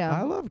 fucking hate them.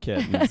 I love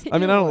kittens. I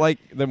You mean, I don't would. like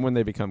them when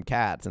they become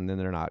cats and then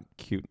they're not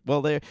cute.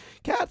 Well, they're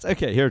cats.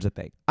 Okay, here's the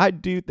thing. I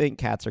do think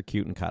cats are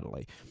cute and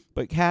cuddly,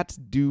 but cats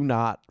do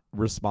not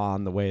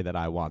respond the way that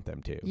I want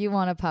them to. You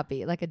want a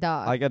puppy, like a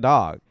dog. Like a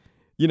dog.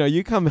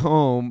 You come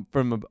home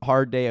from a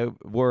hard day of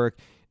work,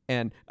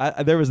 and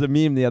there was a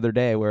meme the other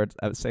day where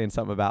I was saying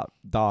something about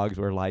dogs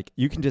where, like,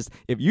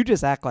 if you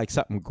just act like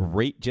something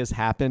great just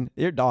happened,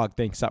 your dog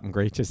thinks something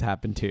great just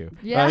happened too.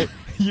 Yeah. Right?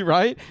 You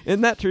right?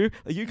 Isn't that true?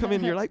 Like, you come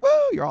in, you're like,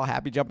 whoa, you're all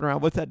happy jumping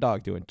around. What's that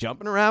dog doing?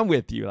 Jumping around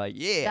with you. Like,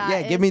 yeah,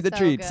 That give is me the so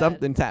treat. good.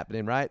 Something's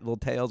happening, right? Little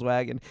tails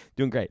wagging,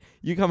 doing great.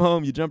 You come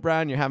home, you jump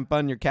around, you're having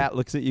fun, your cat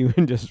looks at you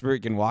and just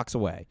freaking walks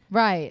away.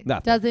 Right.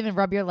 Nothing. Doesn't even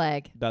rub your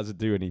leg. Doesn't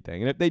do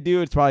anything. And if they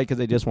do, it's probably because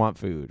they just want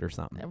food or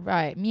something.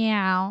 Right.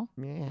 Meow.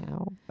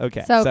 Meow.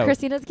 Okay. So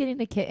Christina's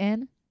getting a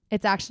kitten.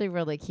 It's actually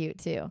really cute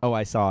too. Oh,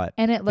 I saw it.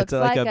 And it looks it's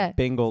like a a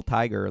Bengal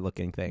tiger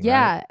looking thing.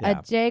 yeah, right?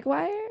 a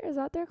jaguar. Is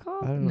that what they're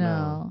called? I don't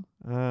no.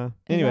 know.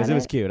 Anyways, that it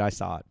was it? cute. I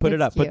saw it. Put it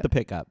It's up. Put cute. the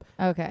pic up.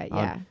 Okay.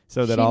 Yeah.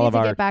 So that She all needs of to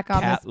our get back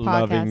on this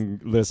cat-loving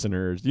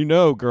listeners,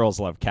 girls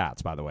love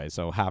cats, by the way.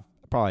 So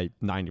probably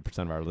 90%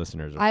 of our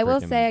listeners are I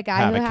will freaking say a guy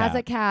have who has cat.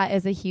 a cat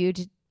is a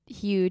huge,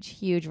 huge,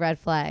 huge red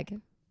flag.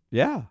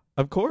 Yeah,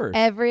 of course.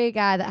 Every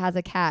guy that has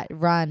a cat,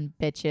 run,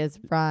 bitches,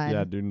 run.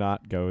 Yeah, do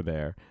not go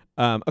there.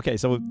 Okay,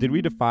 so did we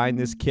define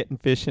this kitten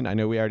fishing? I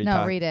know we already No,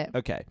 talked. read it.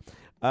 Okay.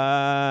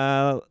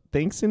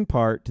 Thanks in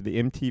part to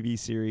the MTV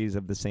series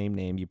of the same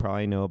name, you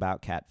probably know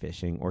about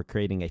catfishing or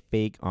creating a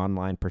fake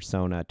online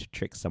persona to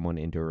trick someone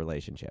into a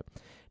relationship.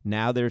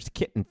 Now there's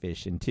kitten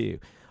fishing too.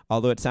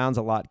 Although it sounds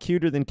a lot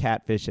cuter than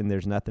catfishing,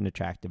 there's nothing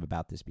attractive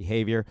about this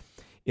behavior.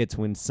 It's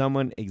when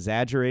someone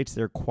exaggerates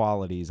their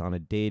qualities on a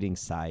dating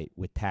site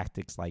with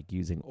tactics like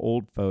using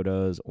old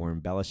photos or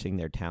embellishing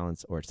their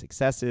talents or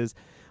successes.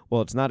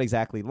 Well, it's not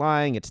exactly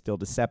lying, it's still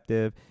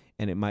deceptive,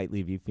 and it might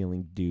leave you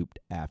feeling duped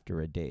after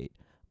a date.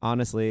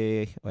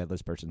 Honestly,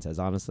 this person says,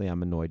 honestly,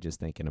 I'm annoyed just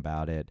thinking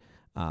about it.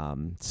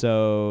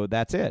 So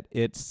that's it.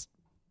 It's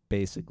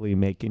basically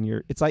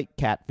it's like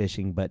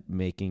catfishing, but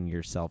making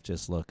yourself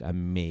just look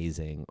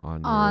amazing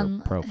on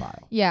your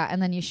profile. Yeah,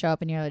 and then you show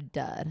up and you're a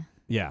dud.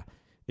 Yeah,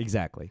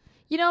 exactly.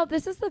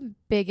 This is the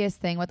biggest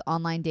thing with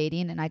online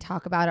dating, and I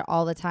talk about it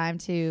all the time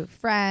to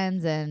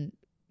friends and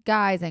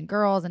guys and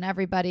girls and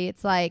everybody.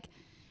 It's like,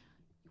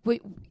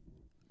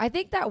 I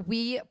think that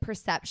we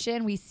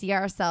see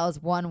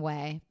ourselves one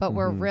way, but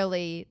we're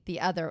really the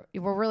other.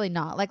 We're really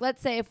not. Like,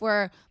 let's say if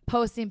we're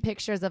posting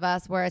pictures of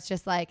us where it's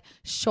just like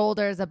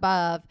shoulders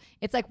above,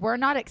 it's like we're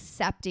not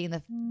accepting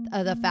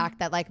the fact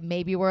that like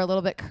maybe we're a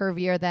little bit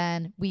curvier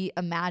than we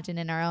imagine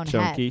in our own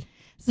Chunky. head.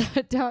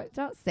 So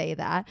don't say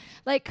that.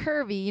 Like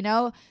curvy,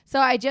 So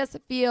I just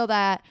feel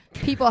that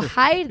people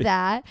hide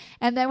that,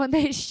 and then when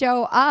they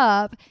show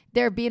up,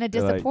 they're being a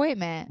They're like,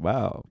 disappointment.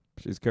 Wow,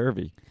 she's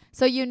curvy.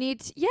 So you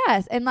need to,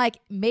 yes. And like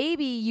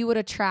maybe you would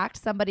attract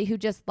somebody who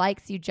just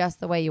likes you just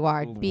the way you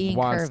are, being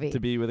wants curvy. to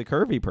be with a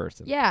curvy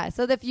person. Yeah.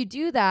 So if you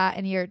do that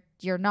and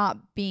you're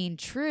not being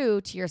true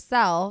to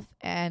yourself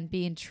and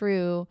being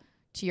true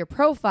to your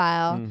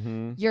profile,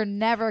 you're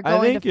never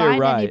going to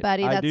find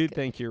anybody that's I do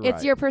think you're it's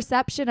right. your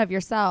perception of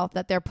yourself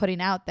that they're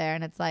putting out there.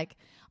 And it's like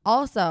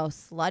also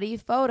slutty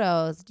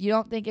photos. You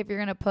don't think if you're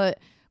going to put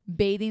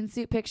bathing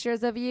suit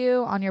pictures of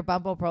you on your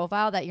Bumble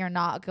profile that you're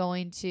not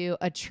going to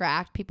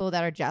attract people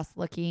that are just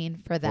looking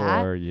for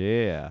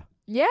that?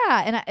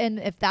 Yeah, and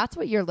if that's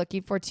what you're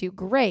looking for too,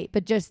 great.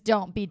 But just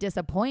don't be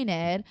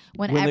disappointed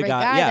when every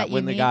guy that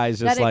you meet guy's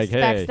just that like,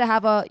 expects hey, to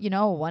have a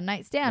one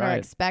night stand or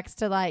expects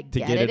to like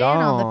get it in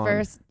on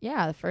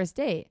the first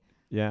date.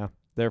 Yeah,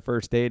 their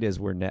first date is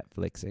we're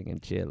Netflixing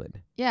and chilling.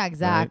 Yeah,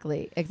 exactly,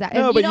 right? exactly.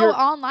 No, and but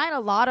online, a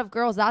lot of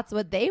girls, that's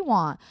what they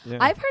want. Yeah.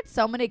 I've heard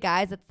so many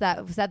guys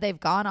that said they've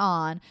gone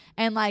on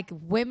and like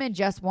women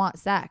just want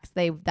sex.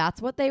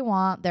 That's what they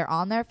want. They're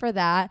on there for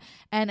that.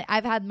 And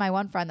I've had my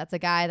one friend that's a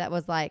guy that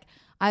was like,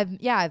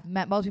 I've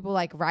met most people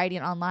like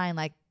writing online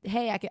like,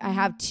 hey, I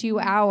have 2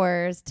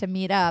 hours to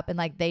meet up, and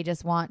like they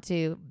just want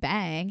to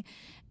bang.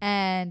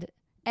 And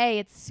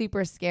it's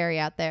super scary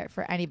out there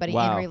for anybody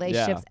in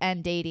relationships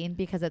and dating,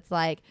 because it's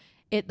like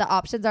the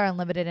options are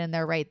unlimited and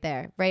they're right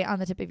there, right on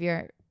the tip of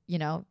your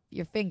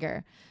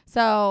finger.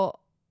 So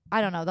I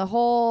don't know, the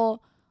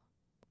whole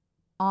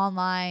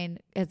online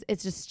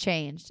it's just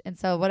changed. And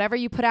so whatever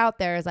you put out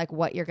there is like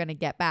what you're going to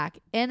get back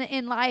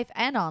in life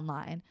and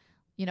online.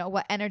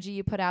 What energy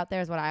you put out there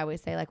is what I always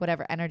say. Like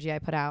whatever energy I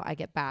put out, I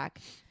get back.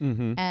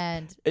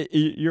 And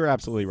you're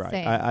absolutely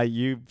right.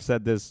 You've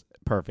said this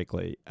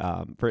perfectly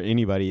for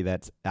anybody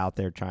that's out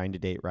there trying to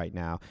date right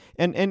now.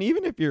 And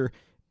even if you're,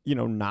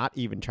 not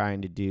even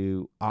trying to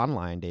do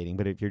online dating,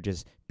 but if you're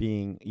just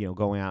being,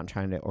 going out and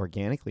trying to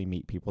organically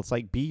meet people, it's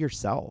like, be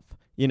yourself.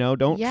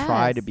 Don't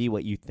try to be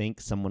what you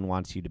think someone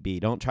wants you to be.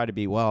 Don't try to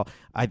be,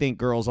 I think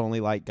girls only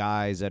like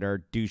guys that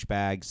are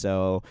douchebags,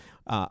 so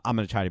I'm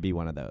going to try to be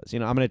one of those. I'm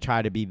going to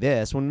try to be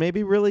this when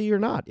maybe really you're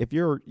not. If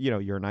you're,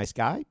 you're a nice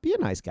guy, be a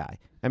nice guy.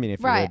 I mean,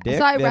 if you're a dick,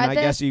 then I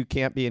guess you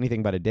can't be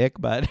anything but a dick,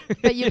 but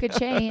you could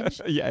change.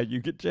 Yeah,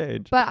 you could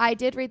change. But I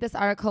did read this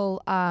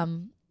article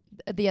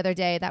the other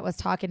day that was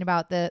talking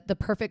about the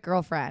perfect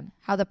girlfriend,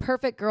 how the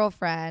perfect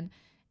girlfriend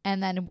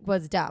and then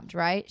was dumped,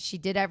 right? She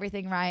did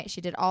everything right.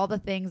 She did all the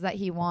things that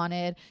he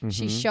wanted.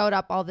 She showed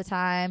up all the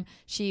time.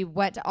 She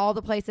went to all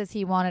the places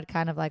he wanted,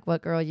 kind of like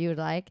what girl you would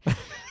like.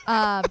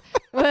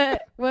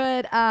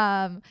 Would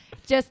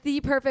just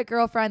the perfect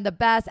girlfriend, the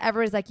best.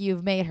 Everybody's like,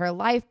 you've made her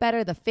life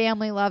better. The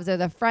family loves her.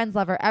 The friends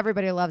love her.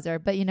 Everybody loves her.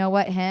 But you know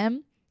what?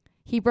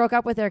 He broke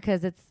up with her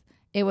because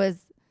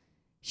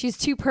she's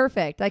too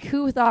perfect. Like,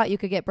 who thought you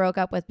could get broke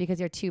up with because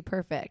you're too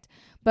perfect?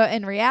 But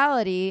in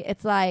reality,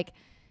 it's like,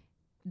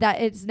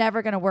 that it's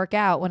never going to work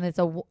out when it's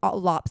a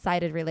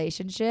lopsided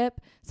relationship.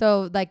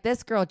 So like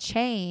this girl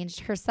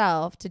changed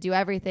herself to do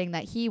everything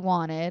that he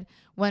wanted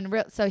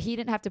so he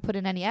didn't have to put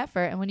in any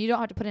effort. And when you don't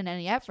have to put in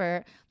any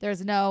effort,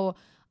 there's no,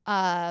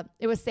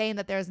 it was saying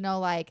that there's no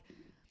like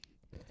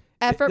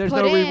effort there's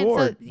put no in.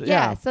 reward.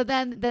 So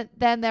then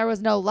there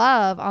was no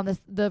love on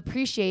the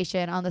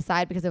appreciation on the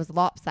side because it was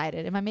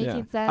lopsided. Am I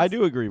making sense? I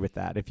do agree with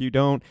that. If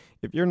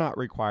you're not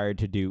required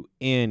to do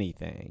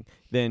anything,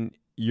 then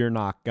you're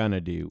not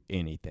gonna do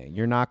anything.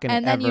 You're not gonna,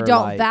 and then you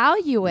don't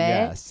value it.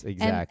 Yes,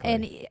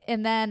 exactly.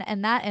 And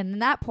in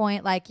that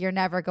point, like you're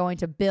never going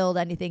to build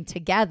anything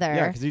together.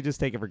 Yeah, because you just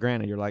take it for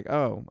granted. You're like,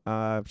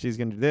 she's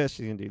gonna do this,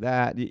 she's gonna do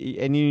that,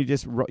 and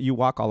you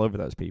walk all over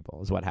those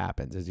people. Is what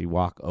happens. Is you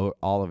walk all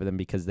over them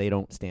because they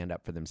don't stand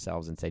up for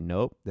themselves and say,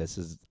 nope,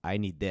 I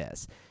need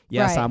this.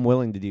 Yes, right. I'm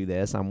willing to do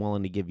this. I'm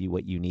willing to give you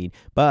what you need,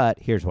 but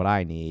here's what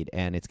I need,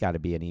 and it's got to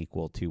be an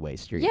equal two-way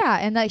street. Yeah,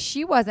 and like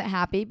she wasn't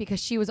happy because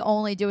she was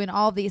only doing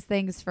all these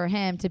things for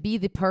him to be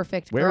the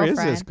perfect girlfriend.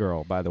 Where is this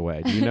girl, by the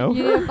way? Do you know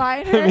you her? Didn't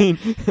find her? I mean,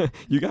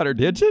 you got her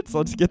digits?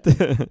 Let's get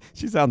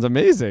she sounds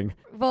amazing.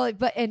 Well,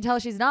 but until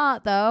she's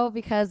not, though,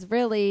 because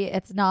really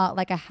it's not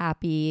like a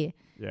happy...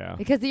 Yeah.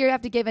 Because you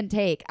have to give and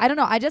take. I don't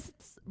know. I just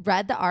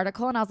read the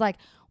article and I was like,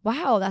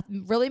 wow, that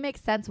really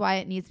makes sense why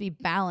it needs to be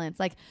balanced.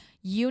 Like,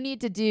 you need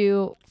to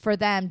do for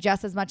them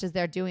just as much as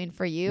they're doing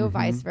for you,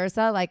 vice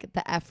versa, like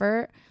the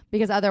effort,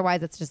 because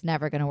otherwise it's just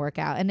never going to work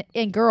out. And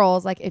in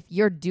girls, like if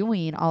you're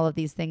doing all of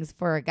these things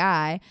for a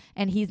guy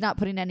and he's not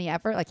putting any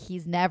effort, like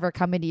he's never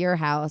coming to your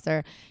house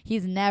or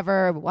he's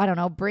never, I don't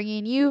know,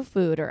 bringing you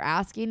food or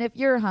asking if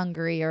you're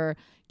hungry or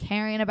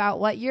caring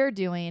about what you're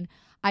doing.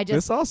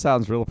 This all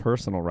sounds real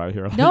personal right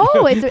here. No,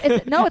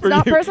 it's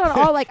not personal at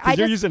all. Like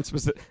you're using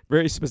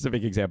very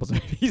specific examples.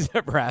 He's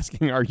never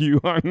asking, "Are you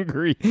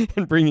hungry?"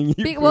 and bringing you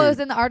food. Well, it was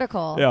in the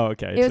article. Yeah,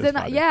 okay. It was in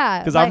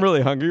because I'm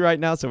really hungry right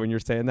now. So when you're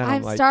saying that,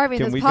 I'm like, starving.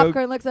 This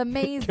popcorn looks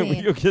amazing. Can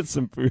we go get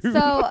some food?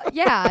 So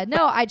yeah,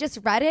 no, I just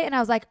read it and I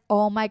was like,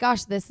 oh my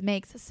gosh, this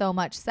makes so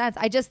much sense.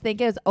 I just think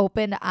it was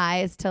opened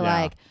eyes to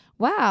like,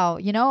 wow,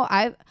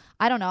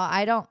 I don't know.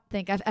 I don't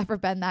think I've ever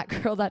been that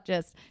girl that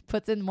just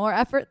puts in more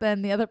effort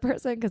than the other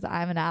person because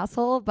I'm an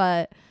asshole,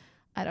 but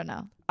I don't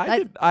know.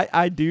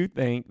 I do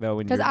think though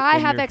when because you're I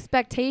when have you're-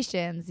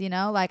 expectations,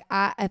 like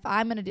if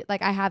I'm gonna do,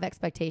 like I have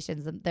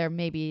expectations and they're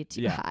maybe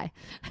too Yeah. high.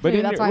 But Maybe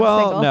in that's your, why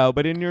I'm single. no,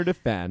 but in your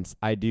defense,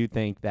 I do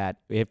think that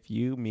if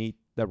you meet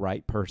the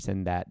right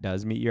person that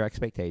does meet your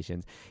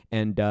expectations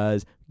and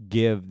does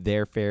give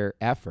their fair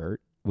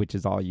effort, which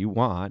is all you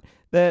want,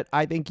 that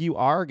I think you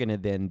are going to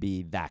then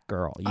be that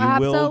girl. You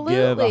will give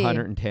Absolutely.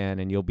 110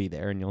 and you'll be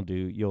there and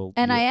you'll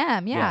And I you'll-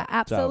 am, yeah, so-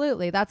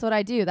 absolutely. That's what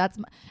I do.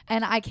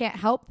 And I can't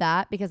help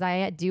that because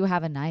I do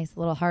have a nice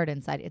little heart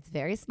inside. It's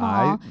very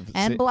small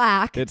and see-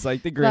 black. It's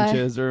like the But-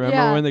 Grinch's. Remember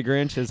yeah. when the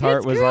Grinch's heart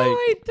It's was growing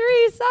like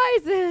 3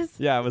 sizes.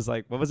 yeah, it was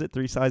like what was it?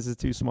 3 sizes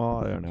too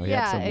small? I don't know. He had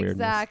Yeah, some weirdness.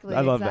 exactly.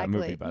 I love that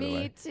movie by the Me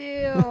way.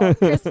 too.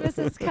 Christmas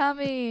is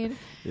coming.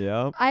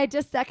 Yeah. I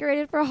just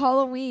decorated for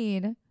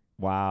Halloween.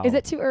 Wow. Is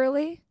it too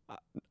early?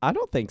 I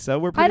don't think so.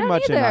 We're I pretty don't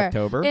much in either.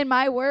 October. In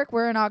my work,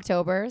 we're in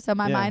October, so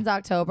my Yeah. mind's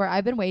October.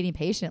 I've been waiting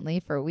patiently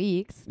for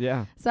weeks,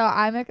 yeah. so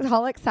I'm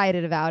all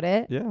excited about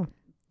it. Yeah.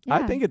 Yeah.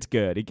 I think it's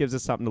good. It gives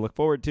us something to look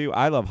forward to.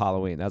 I love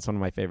Halloween. That's one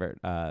of my favorite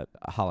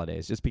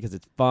holidays just because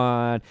it's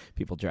fun.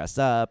 People dress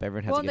up.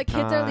 Everyone has Well, a and the good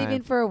kids are time.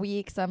 leaving for a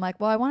week, so I'm like,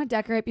 well, I want to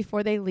decorate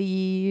before they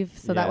leave,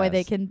 so that way they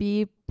Yes. can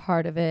be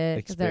part of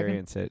it. 'cause they're gonna-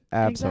 Experience it.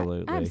 Exact-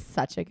 Absolutely. I'm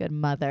such a good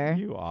mother.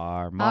 You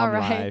are. Mom All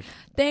right.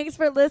 life. Thanks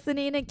for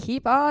listening and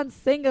keep on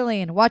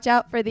singling. Watch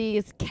out for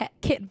these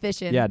kitten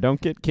fishing. Yeah,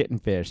 don't get kitten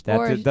fish.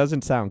 Or That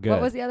doesn't sound good.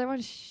 What was the other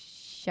one?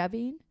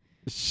 Shoving?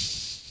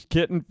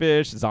 Kitten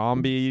fish,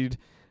 zombied,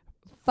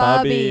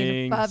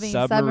 Fubbing, Fubbing,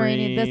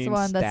 submarining. This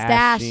one, the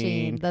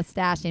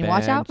stashing.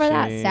 Watch out for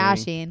that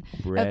stashing.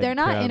 If they're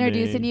not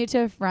introducing you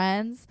to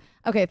friends,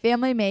 okay,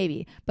 family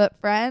maybe, but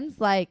friends,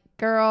 like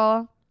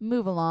girl,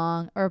 move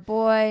along, or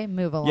boy,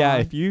 move along. Yeah,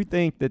 if you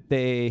think that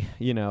they,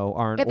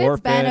 are an If it's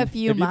orphan, been a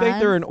few if you think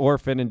they're an months-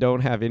 orphan and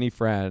don't have any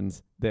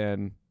friends,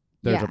 then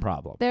there's Yeah. a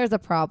problem. there's a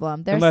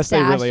problem. They're Unless they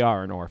stash- really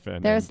are an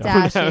orphan they're and don't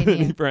have stashing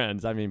any you.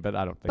 friends. I mean, but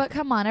I don't think. But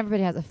come on,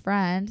 everybody has a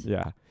friend.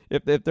 Yeah,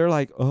 if they're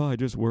like, oh, I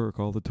just work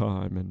all the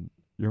time and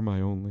you're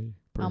my only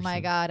person. Oh my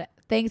God.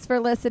 Thanks for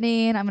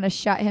listening. I'm going to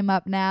shut him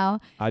up now.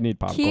 I need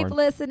popcorn. Keep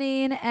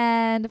listening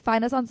and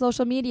find us on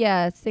social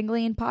media.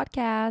 Singling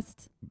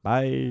Podcast.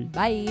 Bye.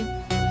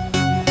 Bye.